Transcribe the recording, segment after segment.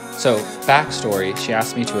So, backstory, she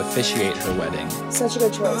asked me to officiate her wedding. Such a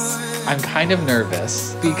good choice. I'm kind of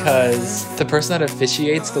nervous because the person that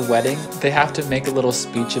officiates the wedding, they have to make a little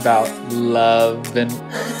speech about love and...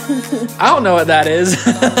 I don't know what that is.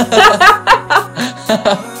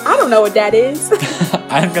 I don't know what that is.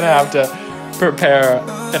 I'm going to have to prepare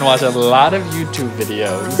and watch a lot of YouTube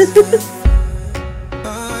videos.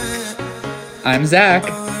 I'm Zach.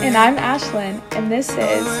 And I'm Ashlyn, and this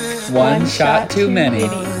is One Shot Too Many.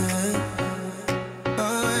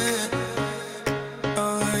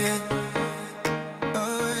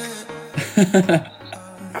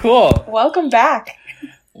 Cool. Welcome back.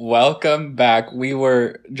 Welcome back. We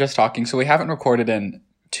were just talking, so we haven't recorded in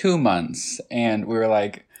 2 months, and we were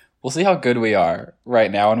like, we'll see how good we are right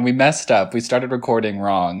now. And we messed up. We started recording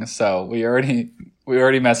wrong, so we already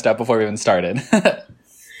messed up before we even started.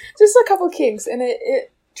 Just a couple kinks, and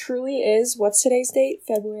it truly is. What's today's date?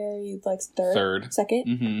 February 3rd, 2nd.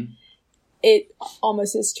 Mm-hmm. It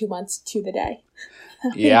almost is 2 months to the day.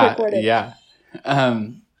 Yeah.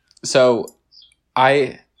 So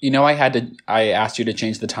I asked you to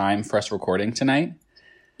change the time for us recording tonight.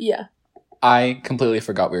 Yeah. I completely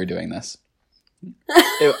forgot we were doing this.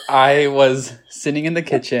 I was sitting in the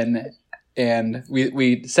kitchen and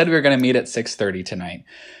we said we were going to meet at 6:30 tonight.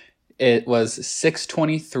 It was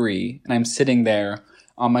 6:23 and I'm sitting there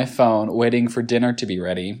on my phone waiting for dinner to be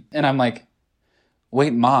ready. And I'm like,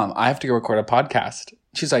 wait, Mom, I have to go record a podcast.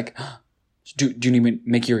 She's like, do you need me to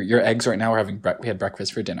make your eggs right now? We had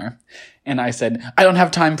breakfast for dinner. And I said, I don't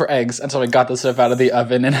have time for eggs. And so I got the stuff out of the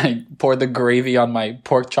oven and I poured the gravy on my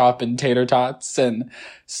pork chop and tater tots and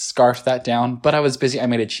scarfed that down. But I was busy. I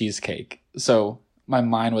made a cheesecake. So my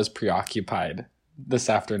mind was preoccupied this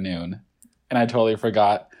afternoon. And I totally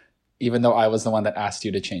forgot, even though I was the one that asked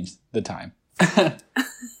you to change the time.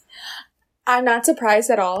 I'm not surprised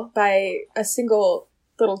at all by a single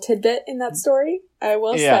little tidbit in that story. I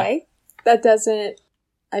will say. That doesn't,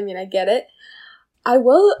 I get it.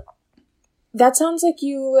 That sounds like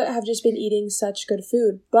you have just been eating such good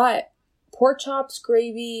food, but pork chops,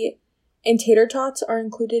 gravy, and tater tots are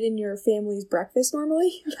included in your family's breakfast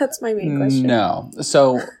normally? That's my main question. No.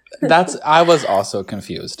 So I was also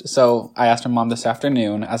confused. So I asked my mom this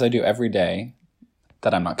afternoon, as I do every day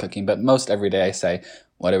that I'm not cooking, but most every day I say,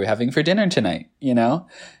 what are we having for dinner tonight?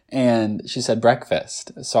 And she said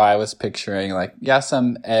breakfast. So I was picturing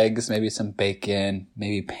some eggs, maybe some bacon,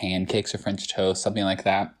 maybe pancakes or French toast, something like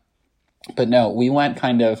that. But no, we went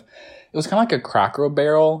it was kind of like a Cracker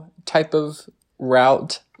Barrel type of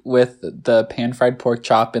route with the pan-fried pork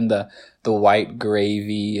chop and the white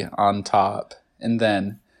gravy on top. And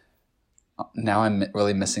then now I'm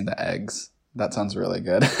really missing the eggs. That sounds really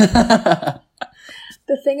good.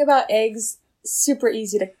 The thing about eggs, super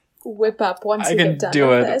easy to whip up once you get done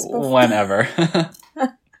with this. I can do it whenever.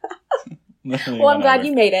 Well, I'm glad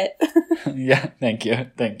you made it. Yeah, thank you.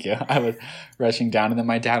 I was rushing down, and then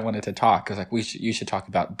my dad wanted to talk. I was like, you should talk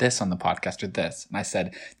about this on the podcast or this. And I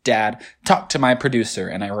said, Dad, talk to my producer.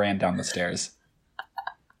 And I ran down the stairs.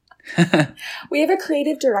 We have a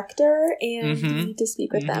creative director, and we need to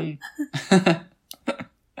speak with them.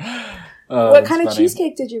 What kind of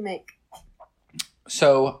cheesecake did you make?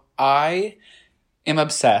 So I am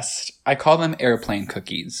obsessed. I call them airplane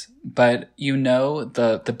cookies, but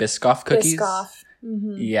the Biscoff cookies? Biscoff.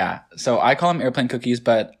 Mm-hmm. Yeah. So I call them airplane cookies,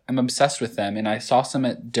 but I'm obsessed with them. And I saw some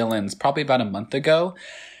at Dylan's probably about a month ago.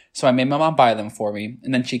 So I made my mom buy them for me.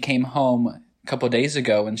 And then she came home a couple of days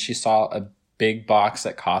ago and she saw a big box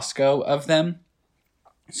at Costco of them.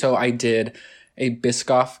 So I did a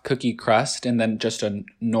Biscoff cookie crust and then just a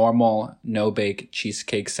normal no-bake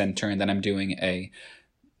cheesecake center. And then I'm doing a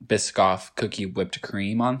Biscoff cookie whipped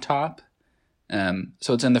cream on top.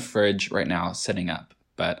 So it's in the fridge right now, sitting up.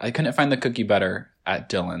 But I couldn't find the cookie butter at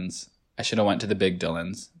Dylan's. I should have went to the big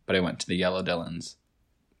Dylan's, but I went to the yellow Dylan's.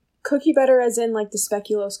 Cookie butter as in the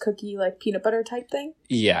speculoos cookie, peanut butter type thing?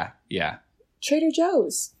 Yeah. Trader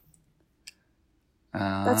Joe's.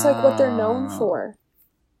 That's what they're known for.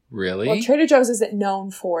 Really? Well, Trader Joe's isn't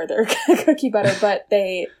known for their cookie butter, but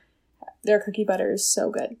their cookie butter is so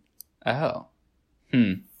good. Oh.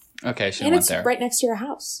 Okay, I should have went there. And it's right next to your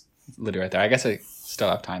house. Literally right there. I guess I still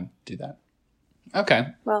have time to do that. Okay.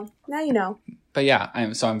 Well, now you know. But yeah,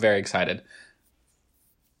 I'm very excited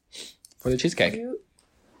for the cheesecake.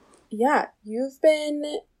 You've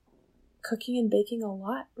been cooking and baking a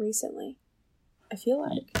lot recently. I feel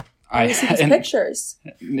like. I see these pictures.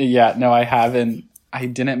 Yeah, no, I haven't. I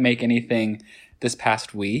didn't make anything this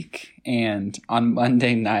past week, and on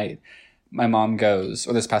Monday night, my mom goes,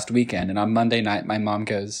 or this past weekend, and on Monday night, my mom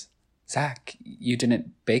goes, Zach, you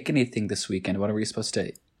didn't bake anything this weekend. What are we supposed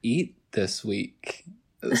to eat this week?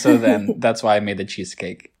 So then that's why I made the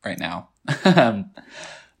cheesecake right now.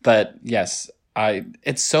 But yes,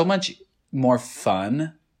 it's so much more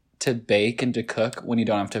fun to bake and to cook when you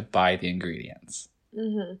don't have to buy the ingredients.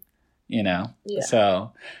 Mm-hmm. You know? Yeah.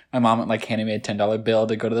 So my mom handed me a $10 bill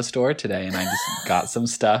to go to the store today, and I just got some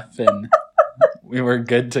stuff and we were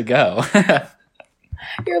good to go.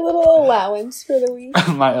 Your little allowance for the week.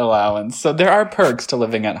 My allowance. So there are perks to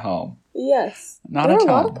living at home. Yes. Not a ton,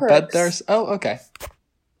 a lot of perks. But there's okay.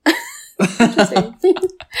 Interesting.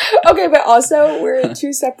 Okay, but also we're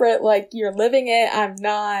two separate, you're living it, I'm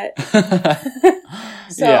not.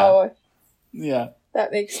 So yeah.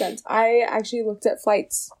 That makes sense. I actually looked at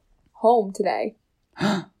flights home today.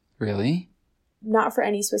 Really? Not for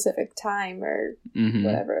any specific time or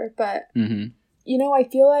whatever, but I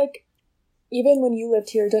feel like even when you lived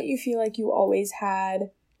here, don't you feel like you always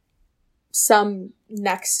had some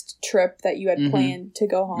next trip that you had planned to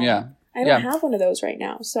go home? Yeah. I don't have one of those right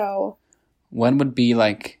now, so. When would be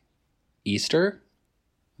Easter?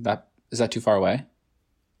 Is that too far away?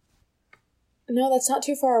 No, that's not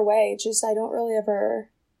too far away. Just I don't really ever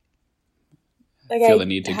feel the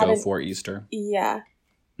need to go for Easter. Yeah.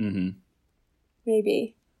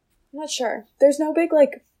 Maybe. I'm not sure. There's no big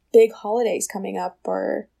holidays coming up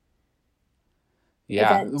or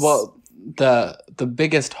events. Well, the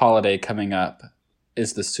biggest holiday coming up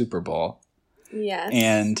is the Super Bowl. Yes.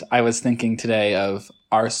 And I was thinking today of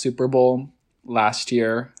our Super Bowl last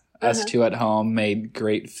year. Us two at home made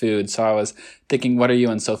great food. So I was thinking, what are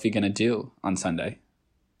you and Sophie going to do on Sunday?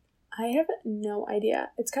 I have no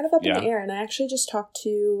idea. It's kind of up in the air. And I actually just talked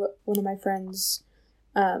to one of my friends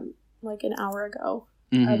an hour ago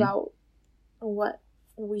about what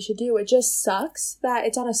we should do. It just sucks that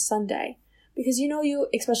it's on a Sunday. Because,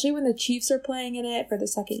 especially when the Chiefs are playing in it for the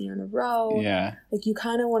second year in a row. Yeah. You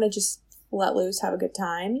kind of want to just let loose, have a good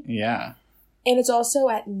time. Yeah. And it's also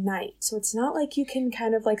at night. So it's not like you can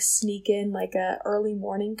kind of sneak in a early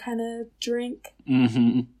morning kind of drink.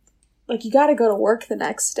 Mm-hmm. You got to go to work the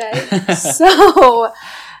next day. So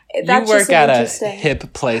that's you work at a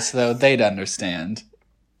hip place, though. They'd understand.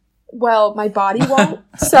 Well, my body won't.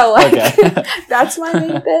 So that's my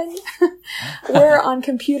main thing. We're on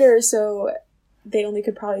computers, so they only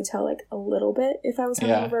could probably tell a little bit if I was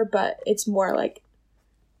hungover, but it's more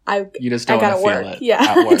you just don't want to feel it. Yeah.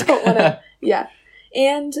 At work. I don't want to. Yeah.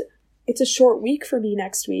 And it's a short week for me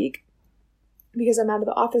next week because I'm out of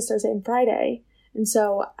the office Thursday and Friday. And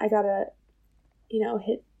so I gotta,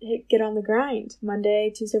 get on the grind Monday,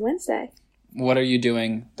 Tuesday, Wednesday. What are you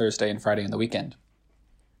doing Thursday and Friday in the weekend?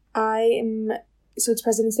 So it's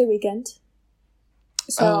President's Day weekend.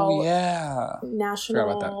 So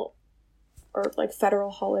national or federal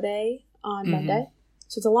holiday on Monday.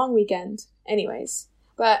 So it's a long weekend anyways.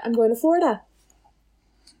 But I'm going to Florida.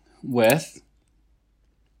 With?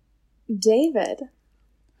 David.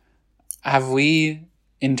 Have we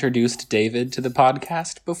introduced David to the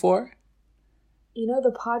podcast before?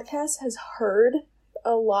 The podcast has heard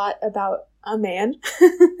a lot about a man.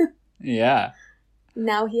 Yeah.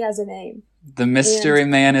 Now he has a name. The mystery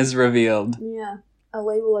man is revealed. Yeah. A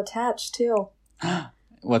label attached, too.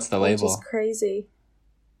 What's the label? Which is crazy.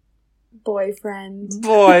 Boyfriend.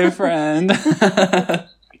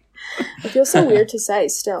 It feels so weird to say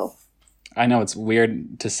still. I know, it's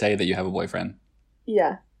weird to say that you have a boyfriend.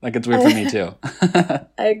 Yeah. It's weird for me too.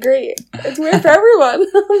 I agree. It's weird for everyone.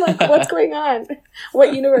 I'm what's going on?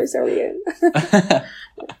 What universe are we in?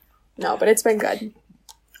 No, but it's been good.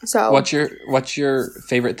 So what's your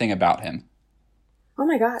favorite thing about him? Oh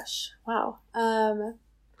my gosh. Wow.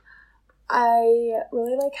 I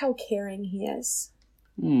really like how caring he is.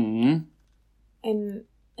 In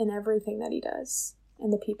everything that he does.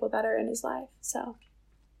 And the people that are in his life. So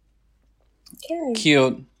caring.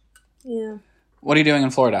 Cute. Yeah. What are you doing in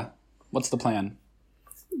Florida? What's the plan?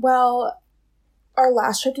 Well, our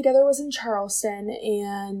last trip together was in Charleston,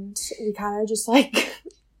 and we kind of just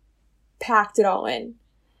packed it all in.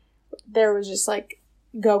 There was just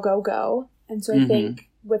go, go, go. And so I think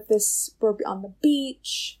with this, we're on the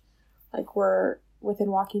beach, we're within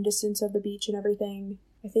walking distance of the beach and everything.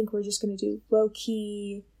 I think we're just going to do low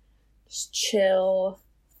key, just chill,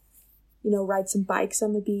 ride some bikes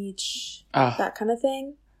on the beach, that kind of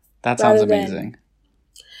thing. That sounds amazing.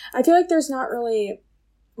 I feel there's not really,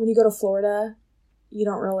 when you go to Florida, you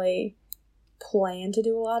don't really plan to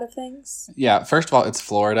do a lot of things. Yeah, first of all, it's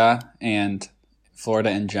Florida, and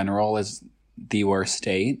Florida in general is the worst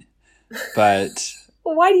state. But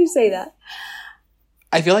why do you say that?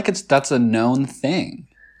 I feel that's a known thing.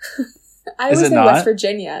 I would say West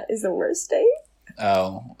Virginia is the worst state.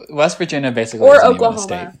 Oh, West Virginia basically or isn't Oklahoma.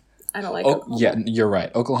 Even a state. I don't like Oklahoma. Yeah, you're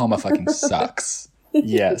right. Oklahoma fucking sucks.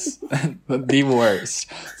 Yes. The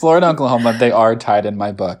worst. Florida and Oklahoma, they are tied in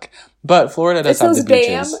my book. But Florida does have the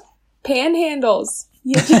beaches. Panhandles.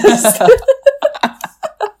 You just...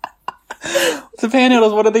 The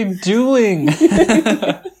panhandles, what are they doing?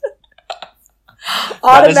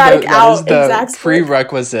 Automatic that is the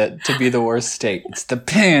prerequisite to be the worst state. It's the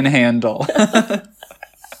panhandle.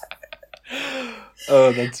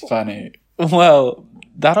 Oh, that's funny. Well,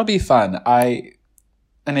 that'll be fun. I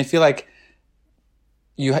feel like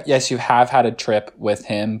you have had a trip with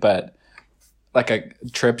him, but like a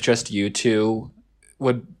trip just you two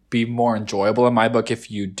would be more enjoyable in my book if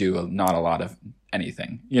you do not a lot of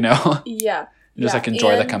anything, you know? Yeah. Just like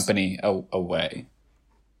enjoy the company away.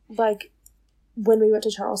 Like when we went to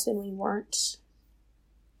Charleston, we weren't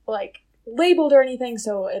like labeled or anything,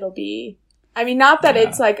 so it'll be, I mean, not that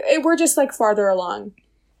it's like, we're just like farther along.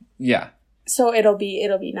 Yeah. So it'll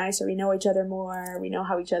be nicer. We know each other more. We know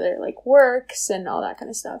how each other like works and all that kind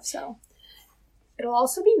of stuff. So it'll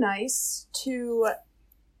also be nice to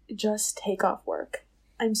just take off work.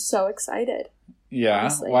 I'm so excited. Yeah.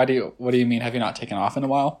 Honestly. What do you mean? Have you not taken off in a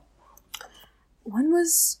while? I'm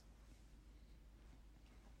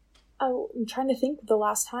trying to think of the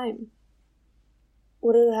last time.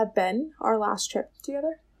 Would it have been our last trip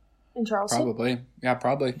together in Charleston? Probably. Yeah,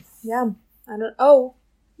 probably. Yeah.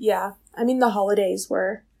 Yeah. I mean, the holidays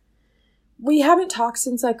we haven't talked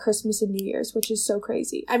since like Christmas and New Year's, which is so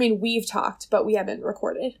crazy. I mean, we've talked, but we haven't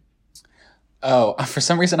recorded. Oh, for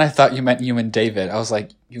some reason I thought you meant you and David. I was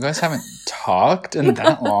like, you guys haven't talked in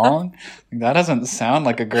that long? That doesn't sound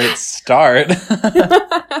like a great start.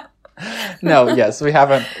 No, yes, we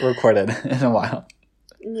haven't recorded in a while.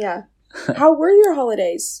 Yeah. How were your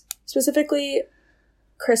holidays? Specifically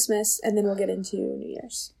Christmas, and then we'll get into New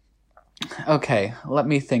Year's. Okay, let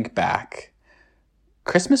me think back.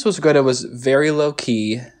 Christmas was good. It was very low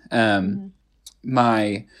key.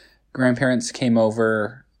 My grandparents came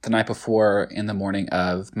over the night before in the morning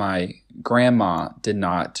of. My grandma did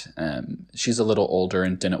not. She's a little older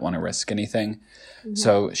and didn't want to risk anything. Mm-hmm.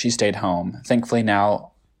 So she stayed home. Thankfully now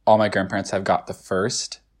all my grandparents have got the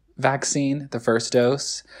first vaccine, the first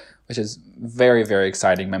dose, which is very, very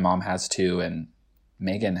exciting. My mom has too, and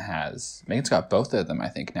Megan's got both of them, I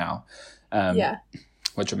think, now. Yeah.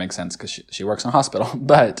 Which would make sense because she works in a hospital.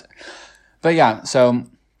 But yeah, so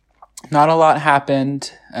not a lot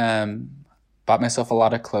happened. Bought myself a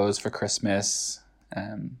lot of clothes for Christmas.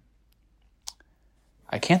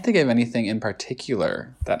 I can't think of anything in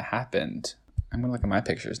particular that happened. I'm going to look at my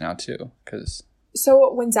pictures now too.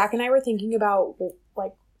 So when Zach and I were thinking about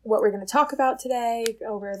like what we're going to talk about today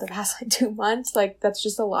over the past like 2 months, like that's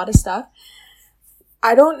just a lot of stuff.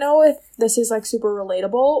 I don't know if this is like super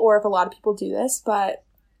relatable or if a lot of people do this, but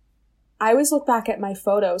I always look back at my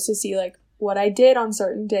photos to see like what I did on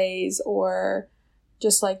certain days or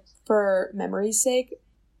just like for memory's sake.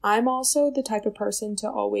 I'm also the type of person to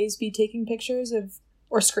always be taking pictures of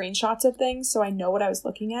or screenshots of things so I know what I was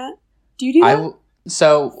looking at. Do you do that?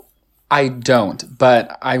 So I don't,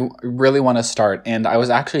 but I really want to start. And I was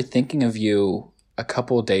actually thinking of you a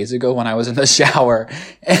couple of days ago when I was in the shower.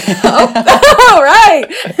 Oh, right.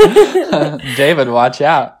 David, watch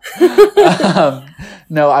out.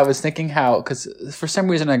 No, I was thinking because for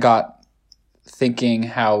some reason I got thinking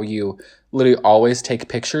how you literally always take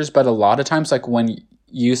pictures, but a lot of times, like when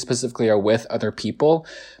you specifically are with other people,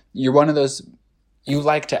 you're one of those, you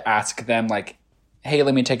like to ask them like, hey,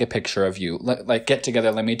 let me take a picture of you. Like get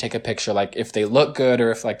together, let me take a picture. Like if they look good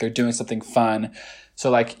or if like they're doing something fun.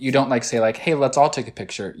 So like you don't like say like, hey, let's all take a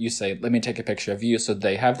picture. You say, let me take a picture of you so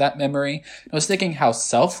they have that memory. I was thinking how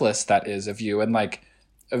selfless that is of you and like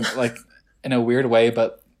in a weird way,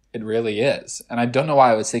 but it really is. And I don't know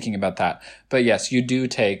why I was thinking about that. But yes, you do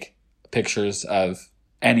take pictures of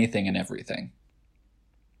anything and everything.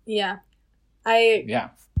 Yeah. I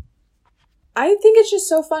think it's just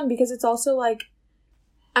so fun because it's also like,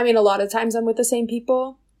 I mean, a lot of times I'm with the same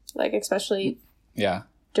people, like especially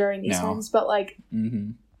during these times, but like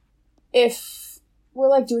if we're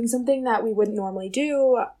like doing something that we wouldn't normally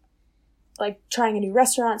do, like trying a new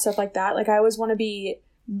restaurant, stuff like that, like I always want to be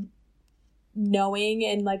knowing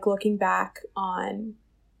and like looking back on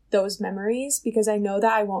those memories because I know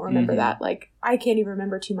that I won't remember that. Like I can't even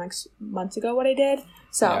remember 2 months ago what I did.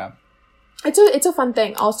 So it's a fun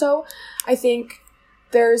thing. Also, I think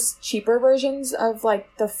there's cheaper versions of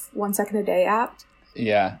like the 1 second a day app.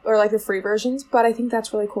 Yeah. Or like the free versions, but I think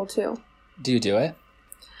that's really cool too. Do you do it?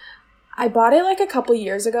 I bought it like a couple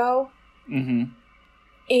years ago. Mm-hmm.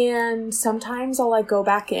 And sometimes I'll like go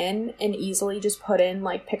back in and easily just put in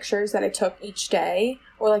like pictures that I took each day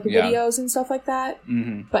or like videos and stuff like that.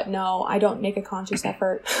 Mm-hmm. But no, I don't make a conscious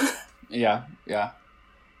effort. Yeah.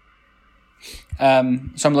 So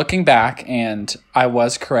I'm looking back, and I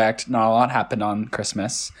was correct. Not a lot happened on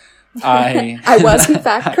Christmas. I was in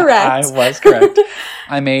fact correct. I was correct.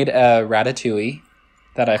 I made a ratatouille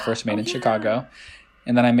that I first made in Chicago.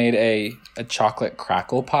 And then I made a chocolate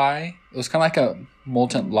crackle pie. It was kind of like a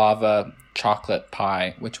molten lava chocolate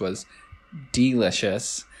pie, which was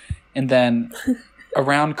delicious. And then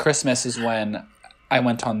around Christmas is when I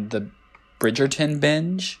went on the Bridgerton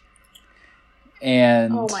binge.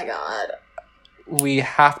 And oh my god. We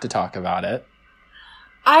have to talk about it.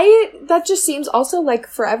 That just seems also like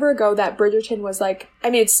forever ago that Bridgerton was like, I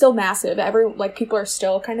mean, it's still massive. People are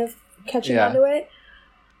still kind of catching on to it.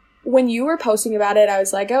 When you were posting about it, I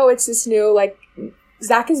was like, oh, it's this new, like,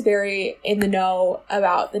 Zach is very in the know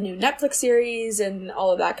about the new Netflix series and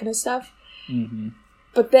all of that kind of stuff. Mm-hmm.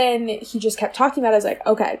 But then he just kept talking about it. I was like,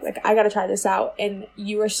 okay, like, I gotta try this out. And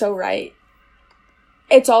you were so right.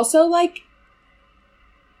 It's also, like,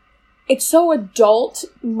 it's so adult,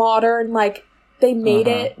 modern, like, they made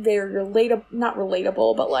it very not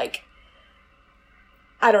relatable, but, like,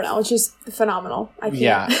 I don't know. It's just phenomenal. I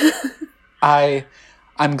can't. Yeah.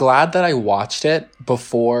 I'm glad that I watched it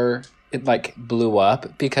before it, like, blew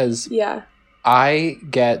up, because I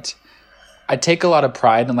take a lot of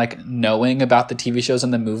pride in, like, knowing about the TV shows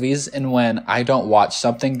and the movies, and when I don't watch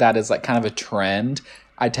something that is, like, kind of a trend,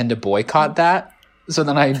 I tend to boycott that, so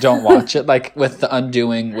then I don't watch it. Like, with The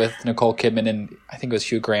Undoing with Nicole Kidman and I think it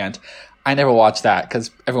was Hugh Grant, I never watched that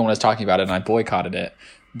because everyone was talking about it and I boycotted it.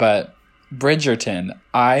 But Bridgerton,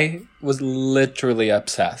 I was literally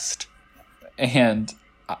obsessed. And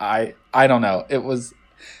I don't know.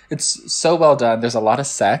 It's so well done. There's a lot of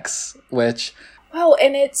sex, which... Well,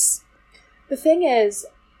 and the thing is,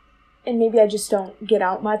 and maybe I just don't get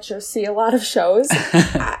out much or see a lot of shows.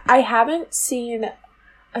 I haven't seen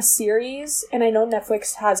a series, and I know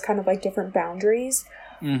Netflix has kind of like different boundaries,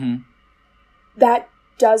 that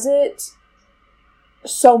does it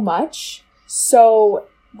so much, so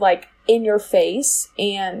like in your face,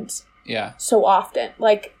 and so often.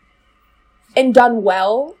 Like, and done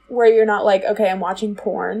well, where you're not like, okay, I'm watching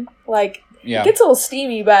porn. Like, it gets a little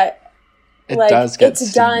steamy, but it's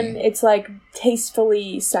steamy. Done, it's like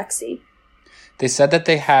tastefully sexy. They said that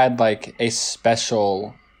they had like a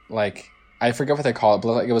special, like, I forget what they call it,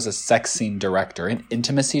 but like it was a sex scene director, an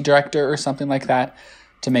intimacy director or something like that,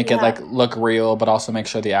 to make it like look real, but also make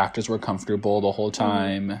sure the actors were comfortable the whole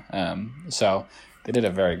time. So they did a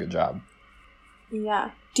very good job.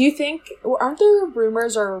 Yeah. Do you think, aren't there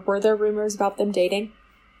rumors, or were there rumors about them dating?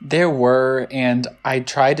 There were, and I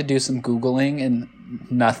tried to do some Googling and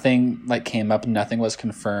nothing like came up, nothing was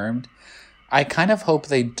confirmed. I kind of hope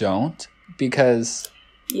they don't, because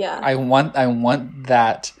I want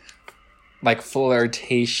that like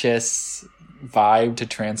flirtatious vibe to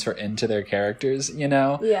transfer into their characters, you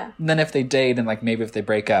know? Yeah. And then if they date and like maybe if they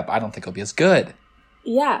break up, I don't think it'll be as good.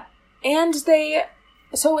 Yeah. And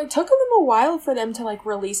so it took them a while for them to like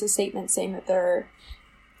release a statement saying that they're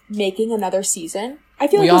making another season. I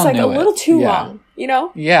feel like it was like a little too long, you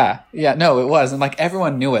know? Yeah. Yeah, no, it was. And like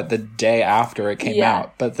everyone knew it the day after it came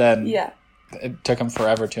out, but then it took them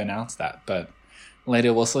forever to announce that. But Lady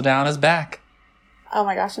Whistledown is back. Oh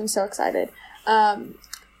my gosh, I'm so excited.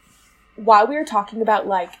 While we were talking about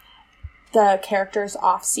like the characters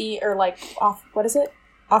off screen. There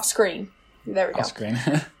we go. Off screen.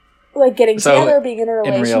 Like getting together, being in a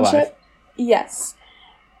relationship. In real life. Yes.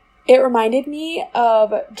 It reminded me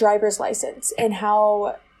of Driver's License and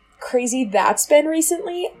how crazy that's been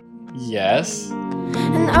recently. Yes.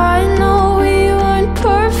 And I know we weren't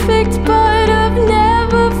perfect, but I've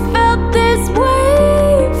never felt this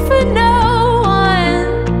way for no one.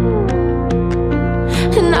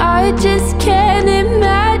 And I just can't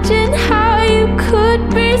imagine how you could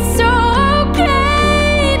be so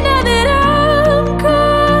okay now that I'm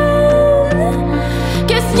gone.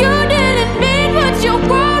 Guess you didn't mean what you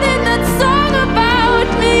wrote in that song about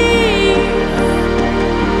me.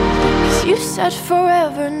 'Cause you said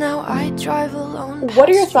forever, now I drive alone. What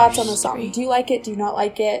are your thoughts on the song? Do you like it? Do you not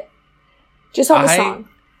like it? Just on the song.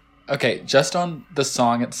 Okay, just on the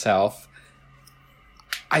song itself,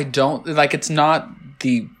 I don't, like, it's not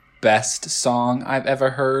the best song I've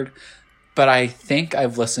ever heard, but I think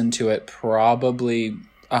I've listened to it probably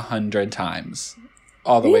 100 times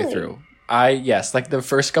all the way through. Yes, like the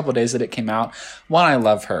first couple of days that it came out, one, I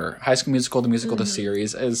love her. High School Musical, the musical, the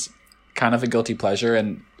series is kind of a guilty pleasure,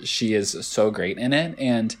 and she is so great in it.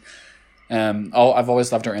 And I've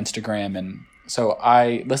always loved her Instagram, and so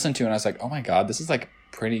I listened to it and I was like, oh my god, this is like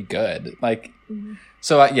pretty good. Like,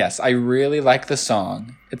 so yes, I really like the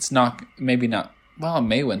song. It's not, maybe not, well, it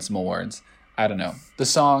may win some awards. I don't know. The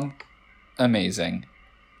song, amazing.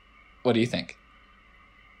 What do you think?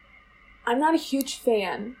 I'm not a huge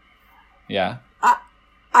fan. Yeah.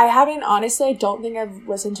 I haven't, honestly, I don't think I've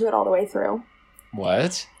listened to it all the way through.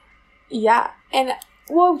 What? Yeah. And,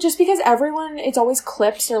 well, just because it's always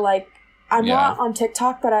clips or like, I'm not on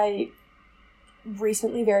TikTok, but I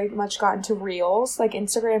recently very much got into Reels, like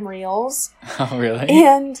Instagram Reels. Oh, really?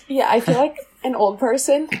 And, yeah, I feel like an old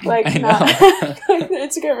person. Like, I not like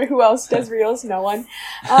Instagram, who else does Reels? No one.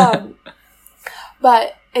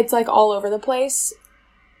 But it's like all over the place.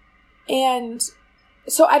 And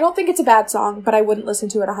so I don't think it's a bad song, but I wouldn't listen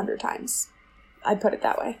to it 100 times. I'd put it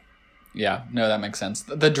that way. Yeah, no, that makes sense.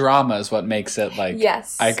 The drama is what makes it, like,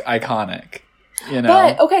 yes. iconic, you know?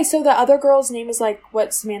 But, okay, so the other girl's name is, like,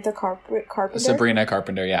 what, Samantha Carpenter? Sabrina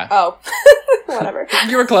Carpenter, yeah. Oh, whatever.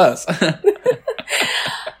 You were close.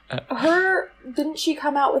 Didn't she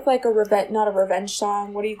come out with, like, not a revenge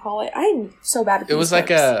song, what do you call it? I'm so bad at these It was words.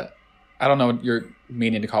 like I don't know what you're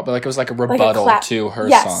meaning to call it, but, like, it was like a rebuttal to her song.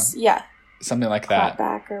 Yes, yeah. Something like that.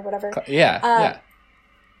 Clapback or whatever. Yeah.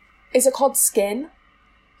 Is it called Skin?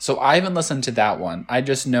 So I haven't listened to that one. I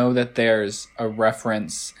just know that there's a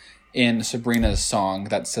reference in Sabrina's song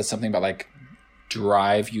that says something about, like,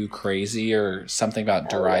 drive you crazy or something about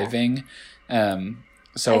driving. Yeah.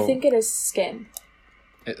 So I think it is Skin.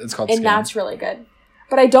 It's called Skin. And that's really good.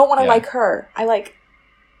 But I don't want to like her. I like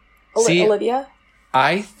Olivia.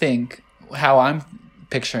 I think how I'm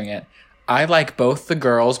picturing it, I like both the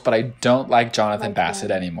girls, but I don't like Jonathan Bassett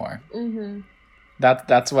anymore. Mm-hmm.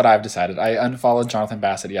 That's what I've decided. I unfollowed Jonathan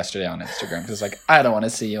Bassett yesterday on Instagram because, like, I don't want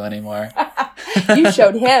to see you anymore. You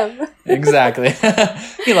showed him. Exactly.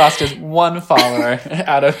 He lost his one follower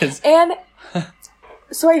out of his... And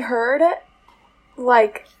so I heard,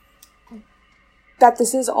 like, that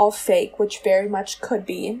this is all fake, which very much could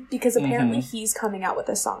be, because apparently he's coming out with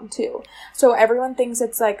a song, too. So everyone thinks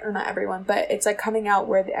it's, like, or not everyone, but it's, like, coming out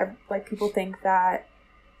where, like, people think that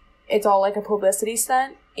it's all, like, a publicity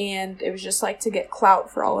stunt, and it was just, like, to get clout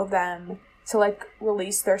for all of them to, like,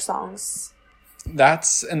 release their songs.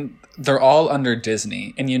 And they're all under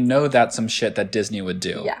Disney, and you know that's some shit that Disney would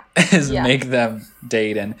do. Yeah. Is make them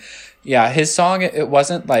date, and his song, it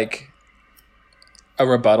wasn't, like, a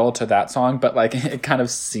rebuttal to that song, but, like, it kind of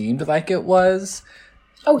seemed like it was.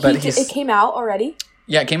 Oh, it came out already?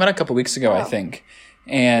 Yeah, it came out a couple weeks ago, I think.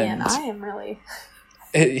 And man, I am really...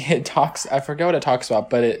 It talks, I forget what it talks about,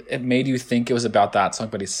 but it made you think it was about that song,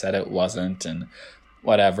 but he said it wasn't and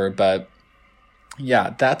whatever. But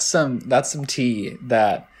yeah, that's some tea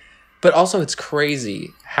that, but also it's crazy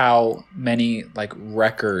how many, like,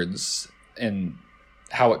 records and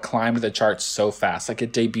how it climbed the charts so fast. Like,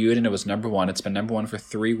 it debuted and it was number one. It's been number one for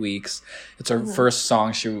 3 weeks. It's her first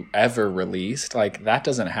song she ever released. Like, that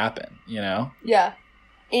doesn't happen, you know? Yeah.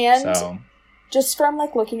 And just from,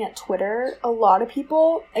 like, looking at Twitter, a lot of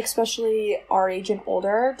people, especially our age and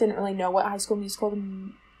older, didn't really know what High School Musical,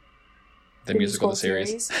 the musical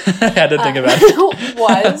series. I had to think about it.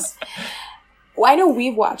 Was. Well, I know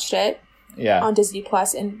we've watched it on Disney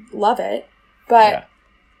Plus and love it, but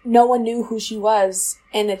no one knew who she was,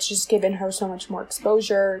 and it's just given her so much more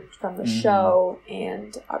exposure from the show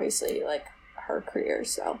and obviously, like, her career,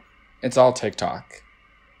 so. It's all TikTok.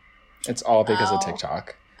 It's all because of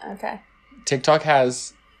TikTok. Okay. TikTok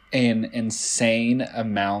has an insane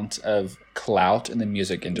amount of clout in the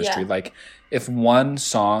music industry. Like, if one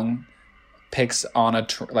song picks on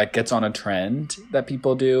gets on a trend that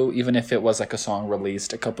people do, even if it was, like, a song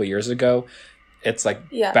released a couple years ago, it's, like,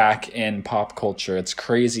 back in pop culture. It's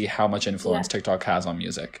crazy how much influence TikTok has on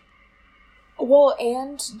music. Well,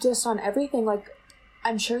 and just on everything. Like,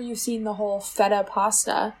 I'm sure you've seen the whole feta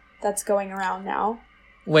pasta that's going around now.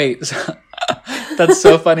 Wait, that's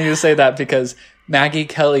so funny you say that, because Maggie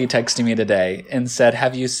Kelly texted me today and said,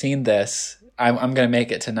 have you seen this? I'm going to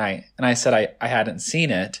make it tonight. And I said I hadn't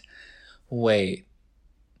seen it. Wait.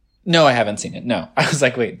 No, I haven't seen it. No. I was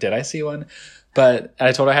like, wait, did I see one? But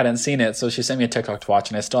I told her I hadn't seen it, so she sent me a TikTok to watch,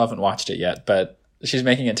 and I still haven't watched it yet. But she's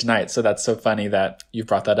making it tonight, so that's so funny that you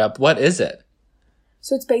brought that up. What is it?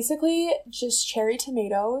 So it's basically just cherry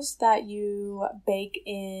tomatoes that you bake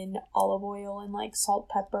in olive oil and, like, salt,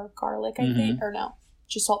 pepper, garlic, I think. Or no,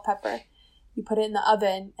 just salt, pepper. You put it in the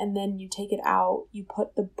oven, and then you take it out. You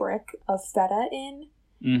put the brick of feta in.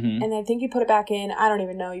 And I think you put it back in. I don't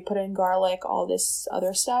even know. You put in garlic, all this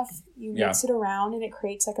other stuff. You mix it around, and it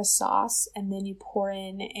creates, like, a sauce. And then you pour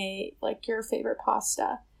in your favorite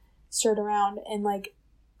pasta. Stir it around. And, like,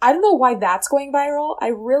 I don't know why that's going viral. I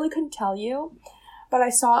really couldn't tell you. But I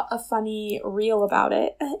saw a funny reel about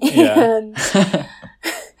it. And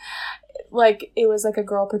like, it was, like, a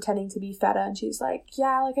girl pretending to be feta, and she's like,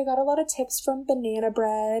 yeah, like, I got a lot of tips from Banana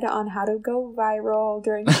Bread on how to go viral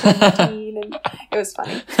during quarantine, and it was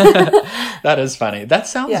funny. That is funny. That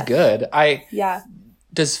sounds good. Yeah.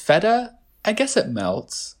 Does feta, I guess it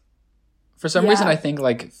melts. For some reason, I think,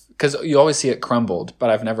 like, because you always see it crumbled, but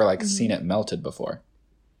I've never, like, seen it melted before.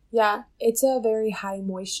 Yeah, it's a very high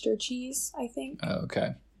moisture cheese, I think. Oh,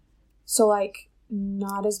 okay. So, like,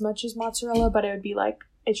 not as much as mozzarella, but it would be, like,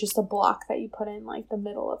 it's just a block that you put in, like, the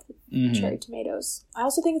middle of the cherry tomatoes. I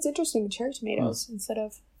also think it's interesting, cherry tomatoes instead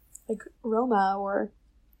of, like, Roma or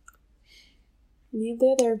any of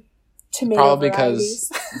the other tomato Probably varieties.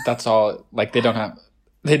 because that's all, like, they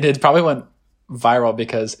did probably went viral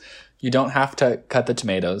because you don't have to cut the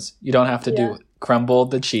tomatoes. You don't have to do crumble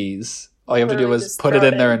the cheese. All you have to do is put it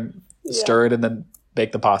in there and stir it and then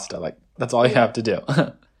bake the pasta. Like, that's all you have to do.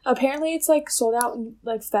 Apparently it's, like, sold out in,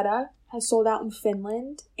 like, feta has sold out in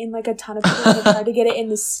Finland, and, like, a ton of people have tried to get it in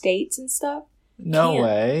the States and stuff. No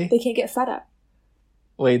way. They can't get feta.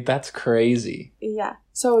 Wait, that's crazy. Yeah.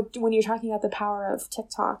 So when you're talking about the power of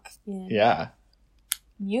TikTok and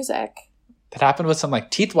music. That happened with some,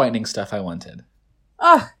 like, teeth whitening stuff I wanted.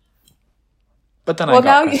 Ugh. But then I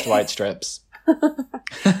got pressed white strips.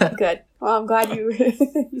 Good. Well, I'm glad you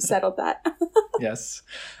you settled that. Yes.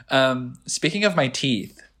 Speaking of my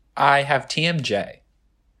teeth, I have TMJ.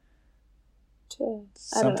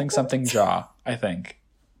 Something jaw, I think.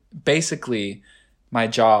 Basically, my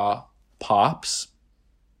jaw pops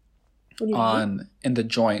in the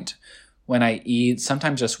joint when I eat,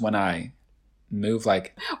 sometimes just when I move,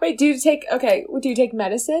 like... Wait, do you take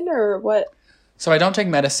medicine or what? So I don't take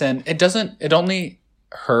medicine. It only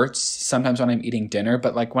hurts sometimes when I'm eating dinner,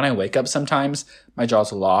 but, like, when I wake up sometimes my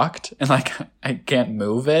jaw's locked and, like, I can't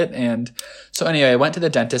move it. And so anyway, I went to the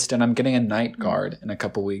dentist and I'm getting a night guard in a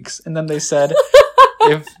couple weeks, and then they said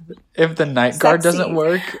if the night guard doesn't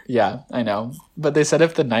work, yeah, I know, but they said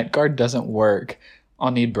if the night guard doesn't work,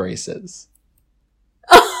 I'll need braces.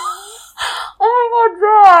 Oh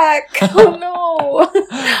my god! Oh no!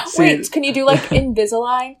 Wait, can you do, like,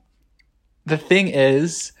 Invisalign? The thing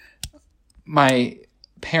is, my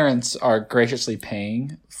parents are graciously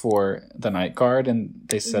paying for the night guard, and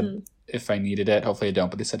they said if I needed it, hopefully I don't,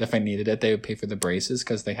 but they said if I needed it, they would pay for the braces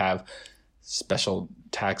because they have special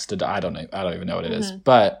tax I don't even know what it is.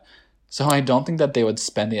 But so I don't think that they would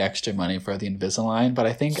spend the extra money for the Invisalign, but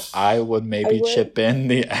I think I would chip in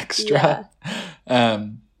the extra. Yeah.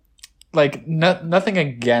 Like, nothing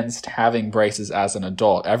against having braces as an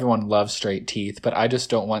adult. Everyone loves straight teeth, but I just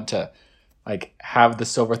don't want to, like, have the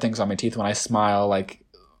silver things on my teeth when I smile, like,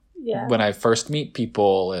 when I first meet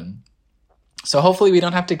people. And so hopefully we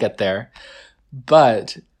don't have to get there.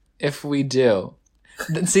 But if we do,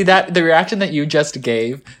 see, that the reaction that you just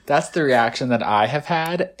gave, that's the reaction that I have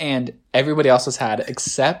had and everybody else has had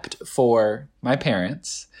except for my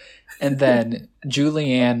parents. And then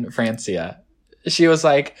Julianne Francia, she was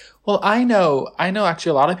like, well, I know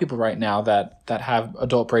actually a lot of people right now that have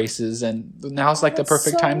adult braces, and now's like the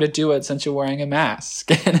perfect time to do it since you're wearing a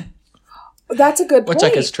mask. That's a good point. Which,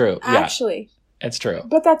 like, is true. Actually. Yeah, it's true.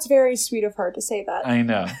 But that's very sweet of her to say that. I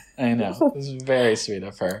know. It's very sweet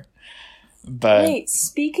of her. But wait,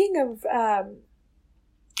 speaking of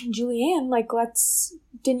Julianne, like,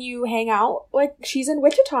 didn't you hang out? Like, she's in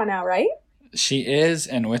Wichita now, right? She is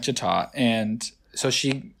in Wichita, and so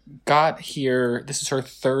she got here. This is her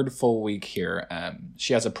third full week here.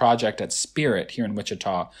 She has a project at Spirit here in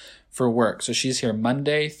Wichita for work. So she's here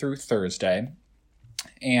Monday through Thursday.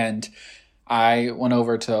 And I went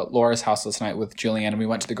over to Laura's house last night with Julianne, and we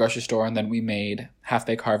went to the grocery store, and then we made Half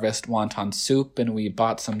Baked Harvest wonton soup, and we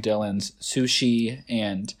bought some Dylan's sushi,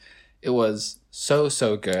 and it was so,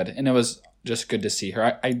 so good. And it was just good to see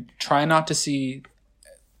her. I try not to see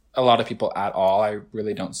a lot of people at all. I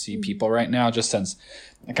really don't see people right now, just since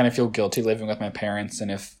I kind of feel guilty living with my parents,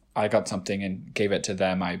 and if I got something and gave it to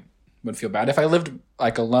them, I would feel bad. If I lived,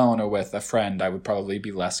 like, alone or with a friend, I would probably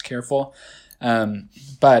be less careful.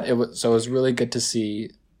 But it was really good to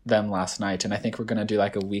see them last night, and I think we're going to do,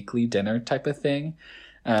 like, a weekly dinner type of thing.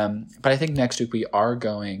 But I think next week we are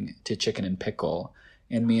going to Chicken and Pickle,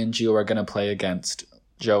 and me and Gio are going to play against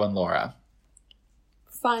Joe and Laura.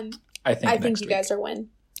 Fun. I think you guys are win.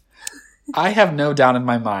 I have no doubt in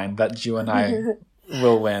my mind that Gio and I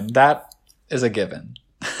will win. That is a given.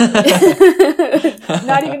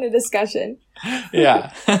 Not even a discussion.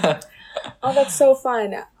 Yeah. Oh, that's so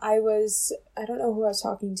fun. I don't know who I was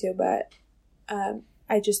talking to, but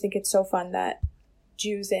I just think it's so fun that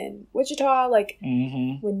Jew's in Wichita, like,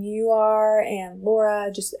 when you are, and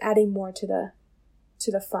Laura, just adding more to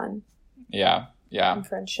the fun. Yeah. And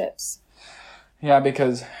friendships. Yeah,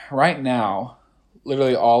 because right now,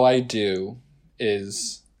 literally all I do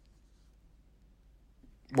is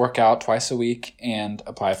work out twice a week and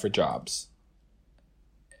apply for jobs.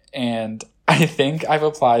 And I think I've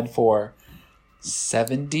applied for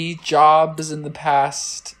 70 jobs in the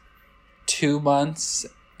past 2 months,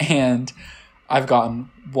 and I've gotten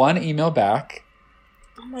one email back.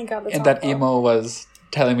 Oh my God, that's and awful. that email was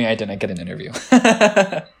telling me I didn't get an interview.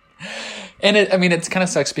 And it kind of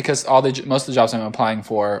sucks because most of the jobs I'm applying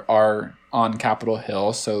for are on Capitol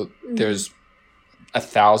Hill, so there's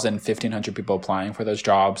 1,000, 1,500 people applying for those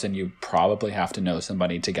jobs, and you probably have to know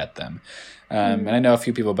somebody to get them. And I know a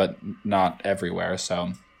few people, but not everywhere.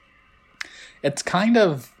 So it's kind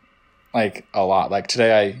of like a lot. Like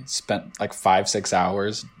today I spent like 5-6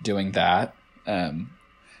 hours doing that.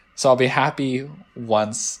 So I'll be happy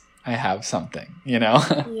once I have something, you know?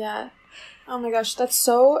 Yeah. Oh my gosh, that's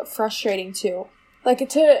so frustrating too. Like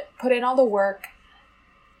to put in all the work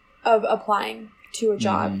of applying to a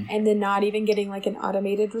job and then not even getting like an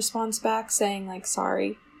automated response back saying like,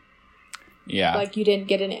 sorry. Yeah. Like you didn't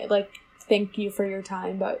get like, thank you for your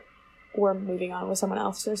time, but we're moving on with someone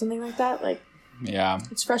else or something like that. Like, yeah,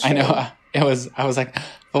 it's frustrating. I know. I was like,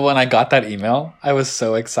 but when I got that email, I was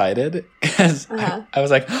so excited because I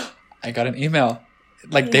was like, I got an email.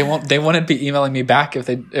 Like they wouldn't be emailing me back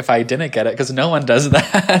if I didn't get it, because no one does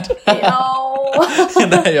that. No.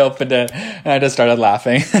 And then I opened it and I just started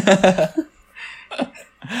laughing.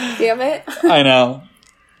 Damn it. I know,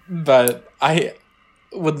 but I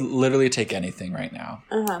would literally take anything right now.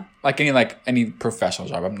 Like any professional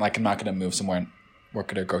job. I'm not going to move somewhere and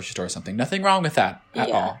work at a grocery store or something. Nothing wrong with that at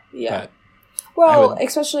all. Yeah. But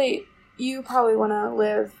especially you probably want to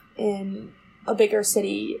live in a bigger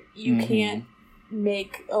city. You can't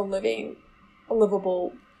make a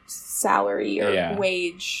livable salary or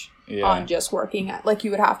wage on just working at, like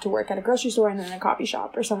you would have to work at a grocery store and then a coffee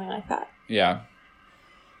shop or something like that. Yeah.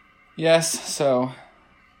 Yes, so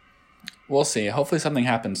we'll see. Hopefully something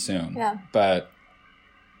happens soon. Yeah. But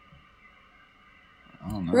I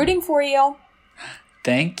don't know. Rooting for you.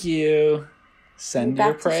 Thank you. Send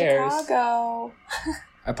your prayers. To Chicago.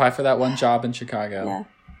 Apply for that one job in Chicago. Yeah.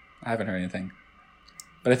 I haven't heard anything.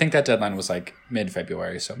 But I think that deadline was like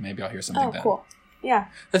mid-February, so maybe I'll hear something then. Oh, cool. Yeah.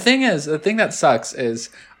 The thing that sucks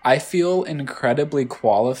is I feel incredibly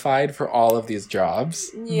qualified for all of these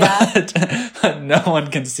jobs. Yeah. But no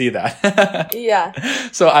one can see that. Yeah.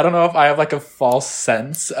 So I don't know if I have like a false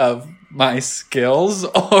sense of my skills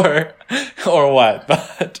or what,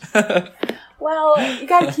 but well, you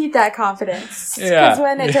got to keep that confidence. Yeah. Because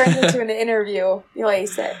when it turns into an interview, you'll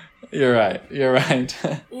ace it. You're right.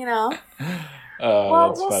 You know? Oh, well,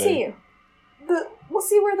 that's we'll funny. see. We'll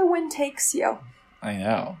see where the wind takes you. I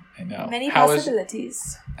know. Many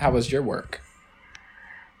possibilities. How was your work?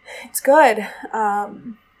 It's good.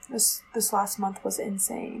 This last month was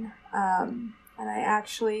insane. And I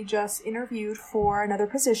actually just interviewed for another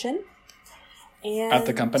position. And At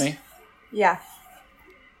the company? Yeah.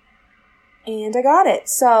 And I got it.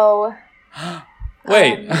 So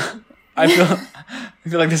wait. I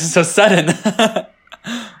feel like this is so sudden.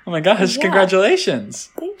 Oh my gosh, yeah. Congratulations.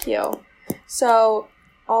 Thank you. So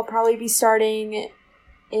I'll probably be starting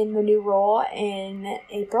in the new role in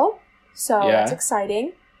April. So that's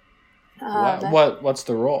exciting. What's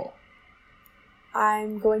the role?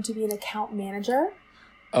 I'm going to be an account manager.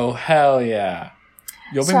 Oh, hell yeah.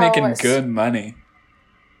 You'll be making good money.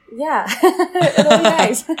 Yeah. It'll be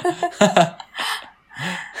nice.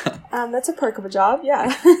 That's a perk of a job,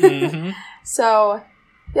 yeah. So,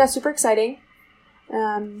 yeah, super exciting.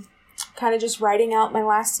 Kind of just writing out my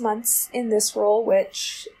last months in this role,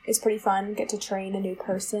 which is pretty fun. Get to train a new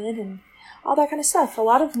person and all that kind of stuff. A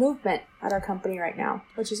lot of movement at our company right now,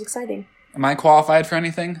 which is exciting. Am I qualified for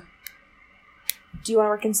anything? Do you want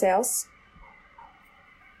to work in sales?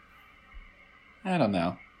 I don't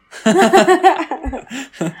know.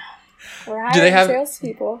 We're hiring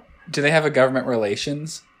salespeople. Do they have a government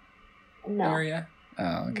relations area?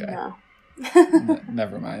 Oh, okay. No.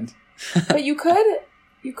 Never mind. But you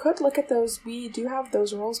could look at those. We do have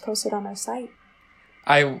those roles posted on our site.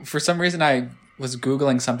 For some reason, I was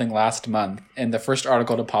Googling something last month, and the first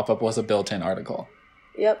article to pop up was a built-in article.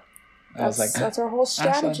 Yep. I was like, that's our whole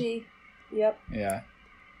strategy. Ashlyn. Yep. Yeah.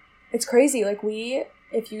 It's crazy. Like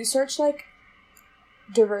if you search like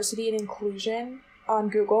diversity and inclusion on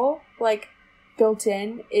Google, like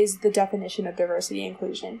built-in is the definition of diversity and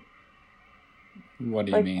inclusion. What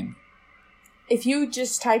do you mean? If you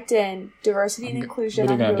just typed in diversity and inclusion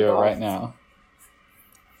on Google. We're going to do it right now.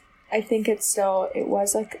 I think it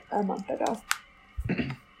was like a month ago.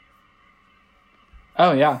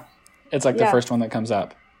 Oh, yeah. It's like the first one that comes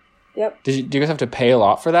up. Yep. Do you guys have to pay a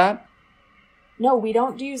lot for that? No, we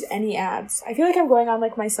don't use any ads. I feel like I'm going on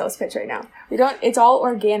like my sales pitch right now. We don't. It's all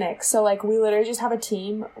organic. So like we literally just have a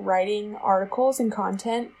team writing articles and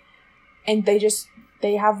content, and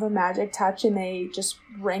they have the magic touch, and they just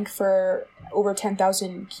rank for over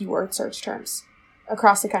 10,000 keyword search terms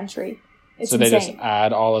across the country. It's insane. They just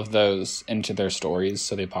add all of those into their stories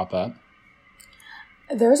so they pop up?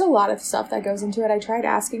 There's a lot of stuff that goes into it. I tried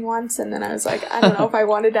asking once, and then I was like, I don't know if I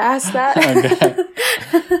wanted to ask that.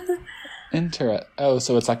 Okay. Oh,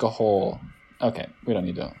 so it's like a whole... Okay, we don't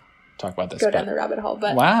need to talk about this. Go down the rabbit hole,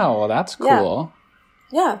 but... Wow, that's cool.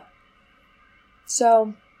 Yeah.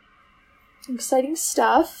 So, exciting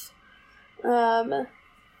stuff. I've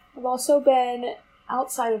also been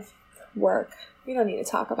outside of work. We don't need to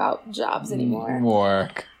talk about jobs anymore.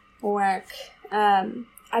 Work.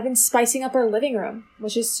 I've been spicing up our living room,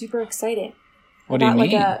 which is super exciting. What do you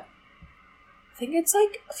mean? I think it's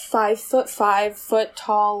like 5 foot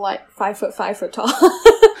tall, like 5 foot tall.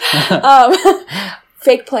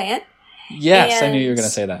 Fake plant. Yes, I knew you were going to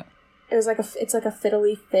say that. It's like a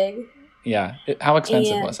fiddly fig. Yeah. How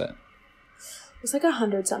expensive was it? It was like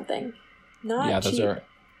 100 something. Not cheap. Those are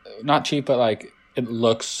not cheap, but like it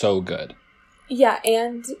looks so good. Yeah,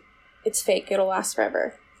 and it's fake. It'll last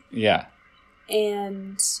forever. Yeah.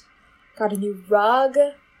 And got a new rug.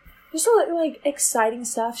 Just a lot like exciting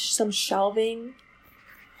stuff. Some shelving.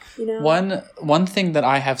 You know. One thing that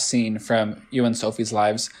I have seen from you and Sophie's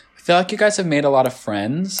lives, I feel like you guys have made a lot of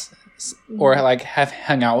friends, or like have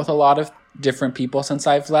hung out with a lot of different people since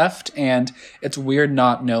I've left, and it's weird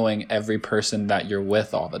not knowing every person that you're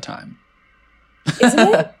with all the time. Isn't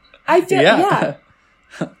it? I feel yeah.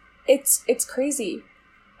 It's crazy.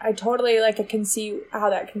 I totally I can see how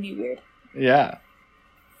that can be weird. Yeah.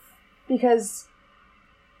 Because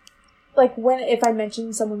if I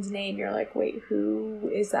mention someone's name, you're like, wait, who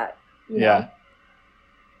is that? You know?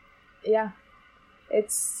 Yeah.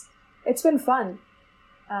 It's been fun.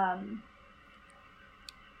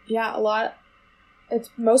 Yeah, a lot. It's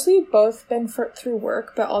mostly both been through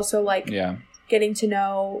work, but also getting to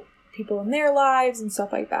know people in their lives and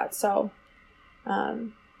stuff like that. So,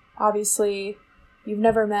 obviously, you've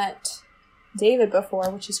never met David before,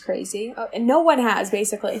 which is crazy, and no one has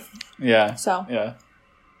basically. Yeah. So. Yeah.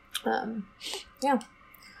 Yeah.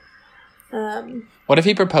 What if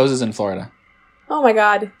he proposes in Florida? Oh my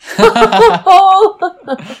God.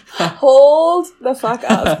 Hold the fuck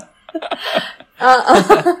up.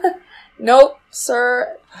 Nope,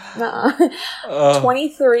 sir.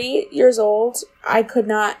 23 years old. I could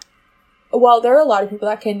not. Well, there are a lot of people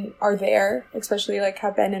that are there, especially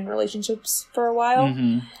have been in relationships for a while.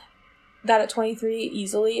 Mm-hmm. That at 23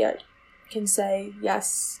 easily can say,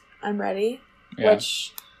 yes, I'm ready. Yeah.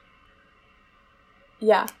 Which,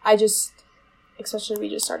 yeah, especially we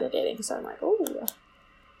just started dating, so I'm like, oh.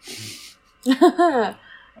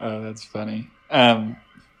 Oh, that's funny.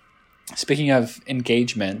 Speaking of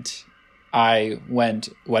engagement, I went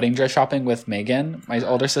wedding dress shopping with Megan, my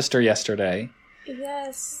older sister, yesterday.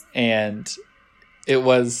 Yes. And it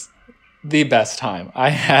was the best time. I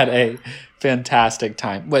had a fantastic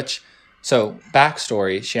time, so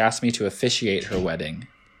backstory, she asked me to officiate her wedding.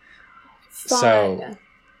 Fun. So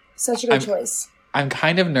such a good choice. I'm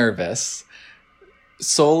kind of nervous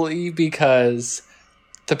solely because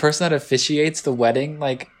the person that officiates the wedding,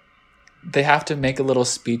 they have to make a little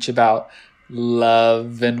speech about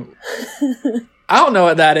love and I don't know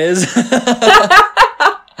what that is.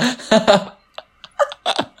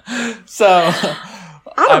 So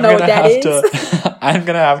I don't know what that is. I'm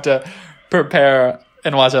going to have to prepare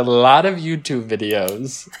and watch a lot of YouTube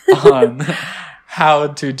videos on how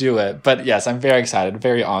to do it. But yes, I'm very excited,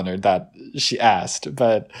 very honored that she asked.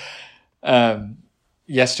 But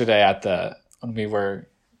yesterday when we were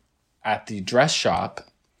at the dress shop,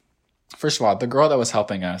 first of all, the girl that was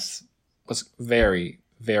helping us was very,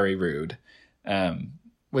 very rude.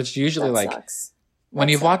 Which usually sucks. When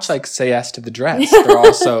you've watched Say Yes to the Dress, they're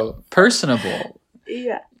also personable.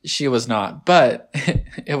 Yeah. She was not, but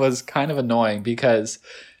it was kind of annoying because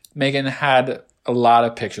Megan had a lot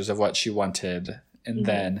of pictures of what she wanted. And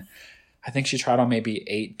then I think she tried on maybe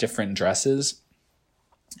 8 different dresses.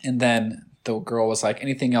 And then the girl was like,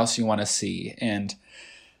 anything else you want to see? And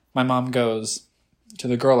my mom goes to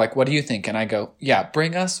the girl, what do you think? And I go, yeah,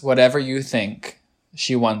 bring us whatever you think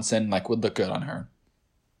she wants and would look good on her.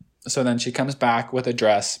 So then she comes back with a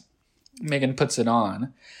dress. Megan puts it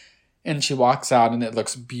on. And she walks out and it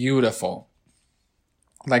looks beautiful.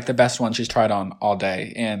 The best one she's tried on all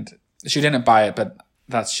day. And she didn't buy it, but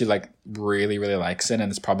she really, really likes it. And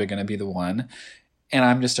it's probably going to be the one. And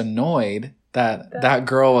I'm just annoyed that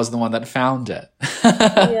girl was the one that found it.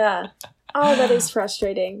 Yeah. Oh, that is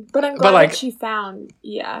frustrating. But I'm glad that she found,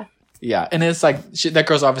 yeah. Yeah, and it's like, that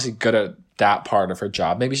girl's obviously good at that part of her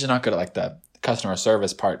job. Maybe she's not good at like the customer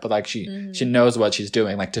service part, but like she knows what she's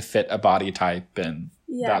doing, like to fit a body type and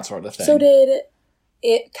that sort of thing. So did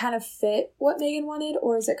it kind of fit what Megan wanted,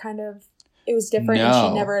 or is it kind of, it was different and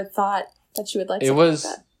she never thought that she would like something like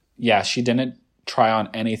that? Yeah, she didn't try on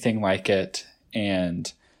anything like it,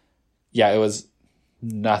 and yeah, it was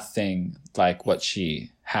nothing like what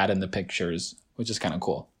she had in the pictures, which is kind of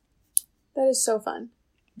cool. That is so fun.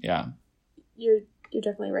 Yeah. You're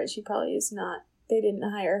definitely right. She probably is not, they didn't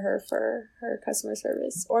hire her for her customer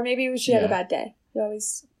service. Or maybe she had a bad day.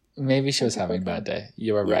 Maybe she was having a bad day.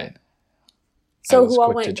 You were right. So who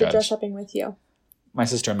all went to dress shopping with you? My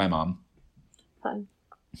sister and my mom. Fun.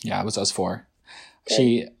 Yeah, it was us four.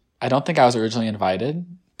 Good. I don't think I was originally invited,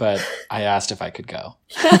 but I asked if I could go.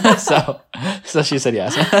 so she said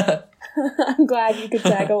yes. I'm glad you could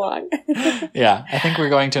tag along. Yeah, I think we're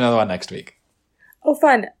going to another one next week. Oh,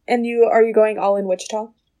 fun. And are you going all in Wichita?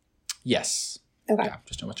 Yes. Okay. Yeah,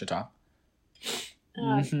 just in Wichita.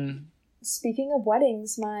 Speaking of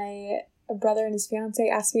weddings, my brother and his fiance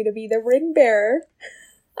asked me to be the ring bearer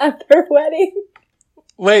at their wedding.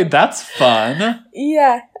 Wait, that's fun.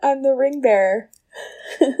 Yeah, I'm the ring bearer.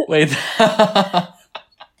 Wait.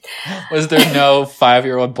 Was there no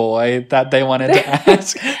 5-year-old boy that they wanted to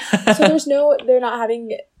ask? So they're not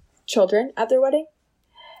having children at their wedding.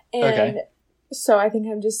 And so I think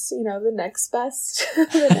I'm just, the next best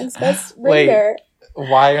ring bearer.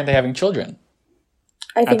 Why aren't they having children?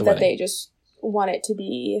 I think that they just want it to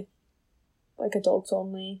be like adults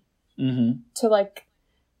only. Mm-hmm. To like,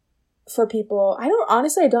 for people, I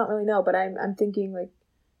don't really know, but I'm thinking like,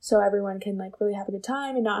 so everyone can like really have a good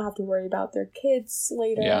time and not have to worry about their kids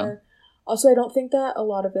later. Yeah. Also, I don't think that a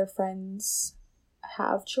lot of their friends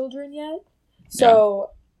have children yet.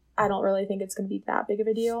 So I don't really think it's going to be that big of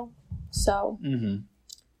a deal. So,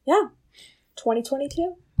 yeah,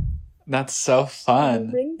 2022. That's so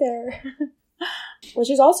fun. Ring bearer. Which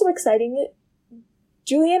is also exciting.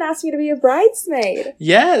 Julianne asked me to be a bridesmaid.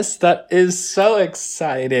 Yes, that is so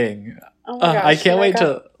exciting. Oh my gosh, I can't wait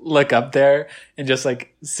to look up there and just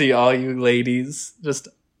like see all you ladies just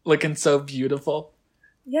looking so beautiful.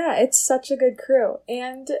 Yeah, it's such a good crew.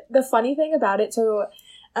 And the funny thing about it, so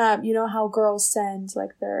you know how girls send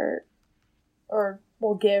like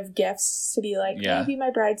will give gifts to be like, can you be my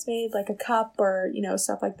bridesmaid, like a cup or,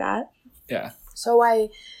 stuff like that. Yeah. So I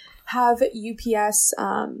have UPS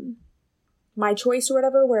My Choice or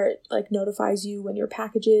whatever, where it like notifies you when your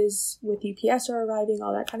packages with UPS are arriving,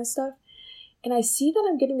 all that kind of stuff. And I see that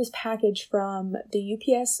I'm getting this package from the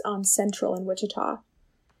UPS on Central in Wichita.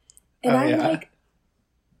 And I'm like,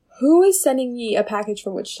 who is sending me a package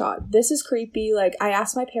from Wichita? This is creepy. Like, I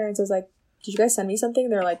asked my parents, I was like, did you guys send me something?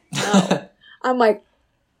 They're like, no. I'm like,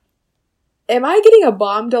 am I getting a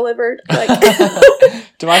bomb delivered? Like,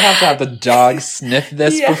 do I have to have the dog sniff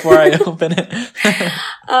this before I open it?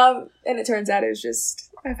 And it turns out it was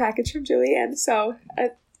just a package from Julianne. So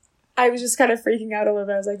I was just kind of freaking out a little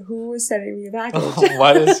bit. I was like, who is sending me a package?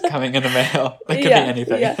 What is coming in the mail? It could be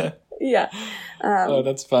anything. Yeah. Oh,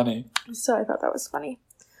 that's funny. So I thought that was funny.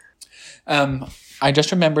 I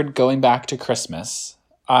just remembered going back to Christmas.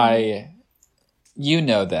 You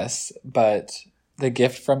know this, but the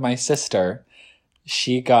gift from my sister,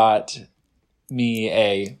 she got me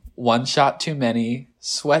a One Shot Too Many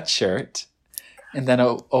sweatshirt and then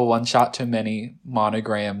a One Shot Too Many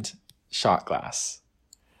monogrammed shot glass.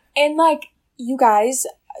 And like, you guys,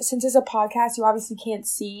 since it's a podcast, you obviously can't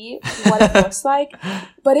see what it looks like,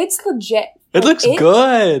 but it's legit. It looks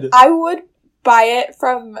good. I would buy it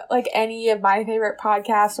from like any of my favorite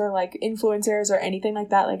podcasts or like influencers or anything like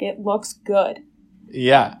that. Like, it looks good.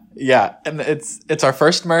 Yeah. And it's our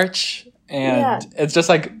first merch, and it's just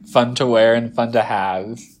like fun to wear and fun to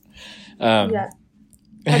have.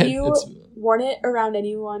 Have you worn it around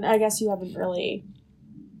anyone? I guess you haven't really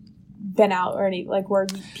been out or any like where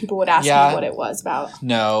people would ask you what it was about.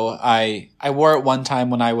 No, I wore it one time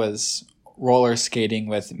when I was roller skating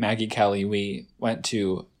with Maggie Kelly. We went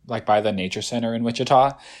to like by the nature center in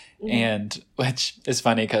Wichita, and which is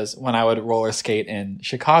funny because when I would roller skate in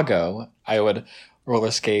Chicago, I would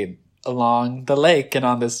roller skate along the lake and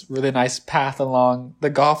on this really nice path along the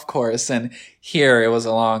golf course, and here it was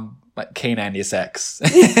along like K96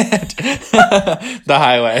 the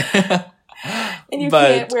highway. And you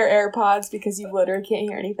can't wear AirPods because you literally can't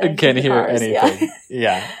hear anything. Can't hear anything.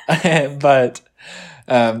 Yeah. But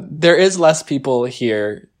there is less people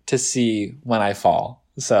here to see when I fall.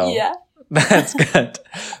 So That's good.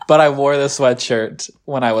 But I wore the sweatshirt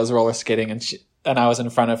when I was roller skating, and I was in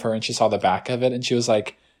front of her, and she saw the back of it, and she was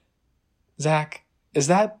like, "Zach, is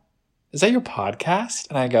that your podcast?"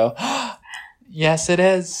 And I go, oh, "Yes, it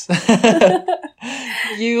is.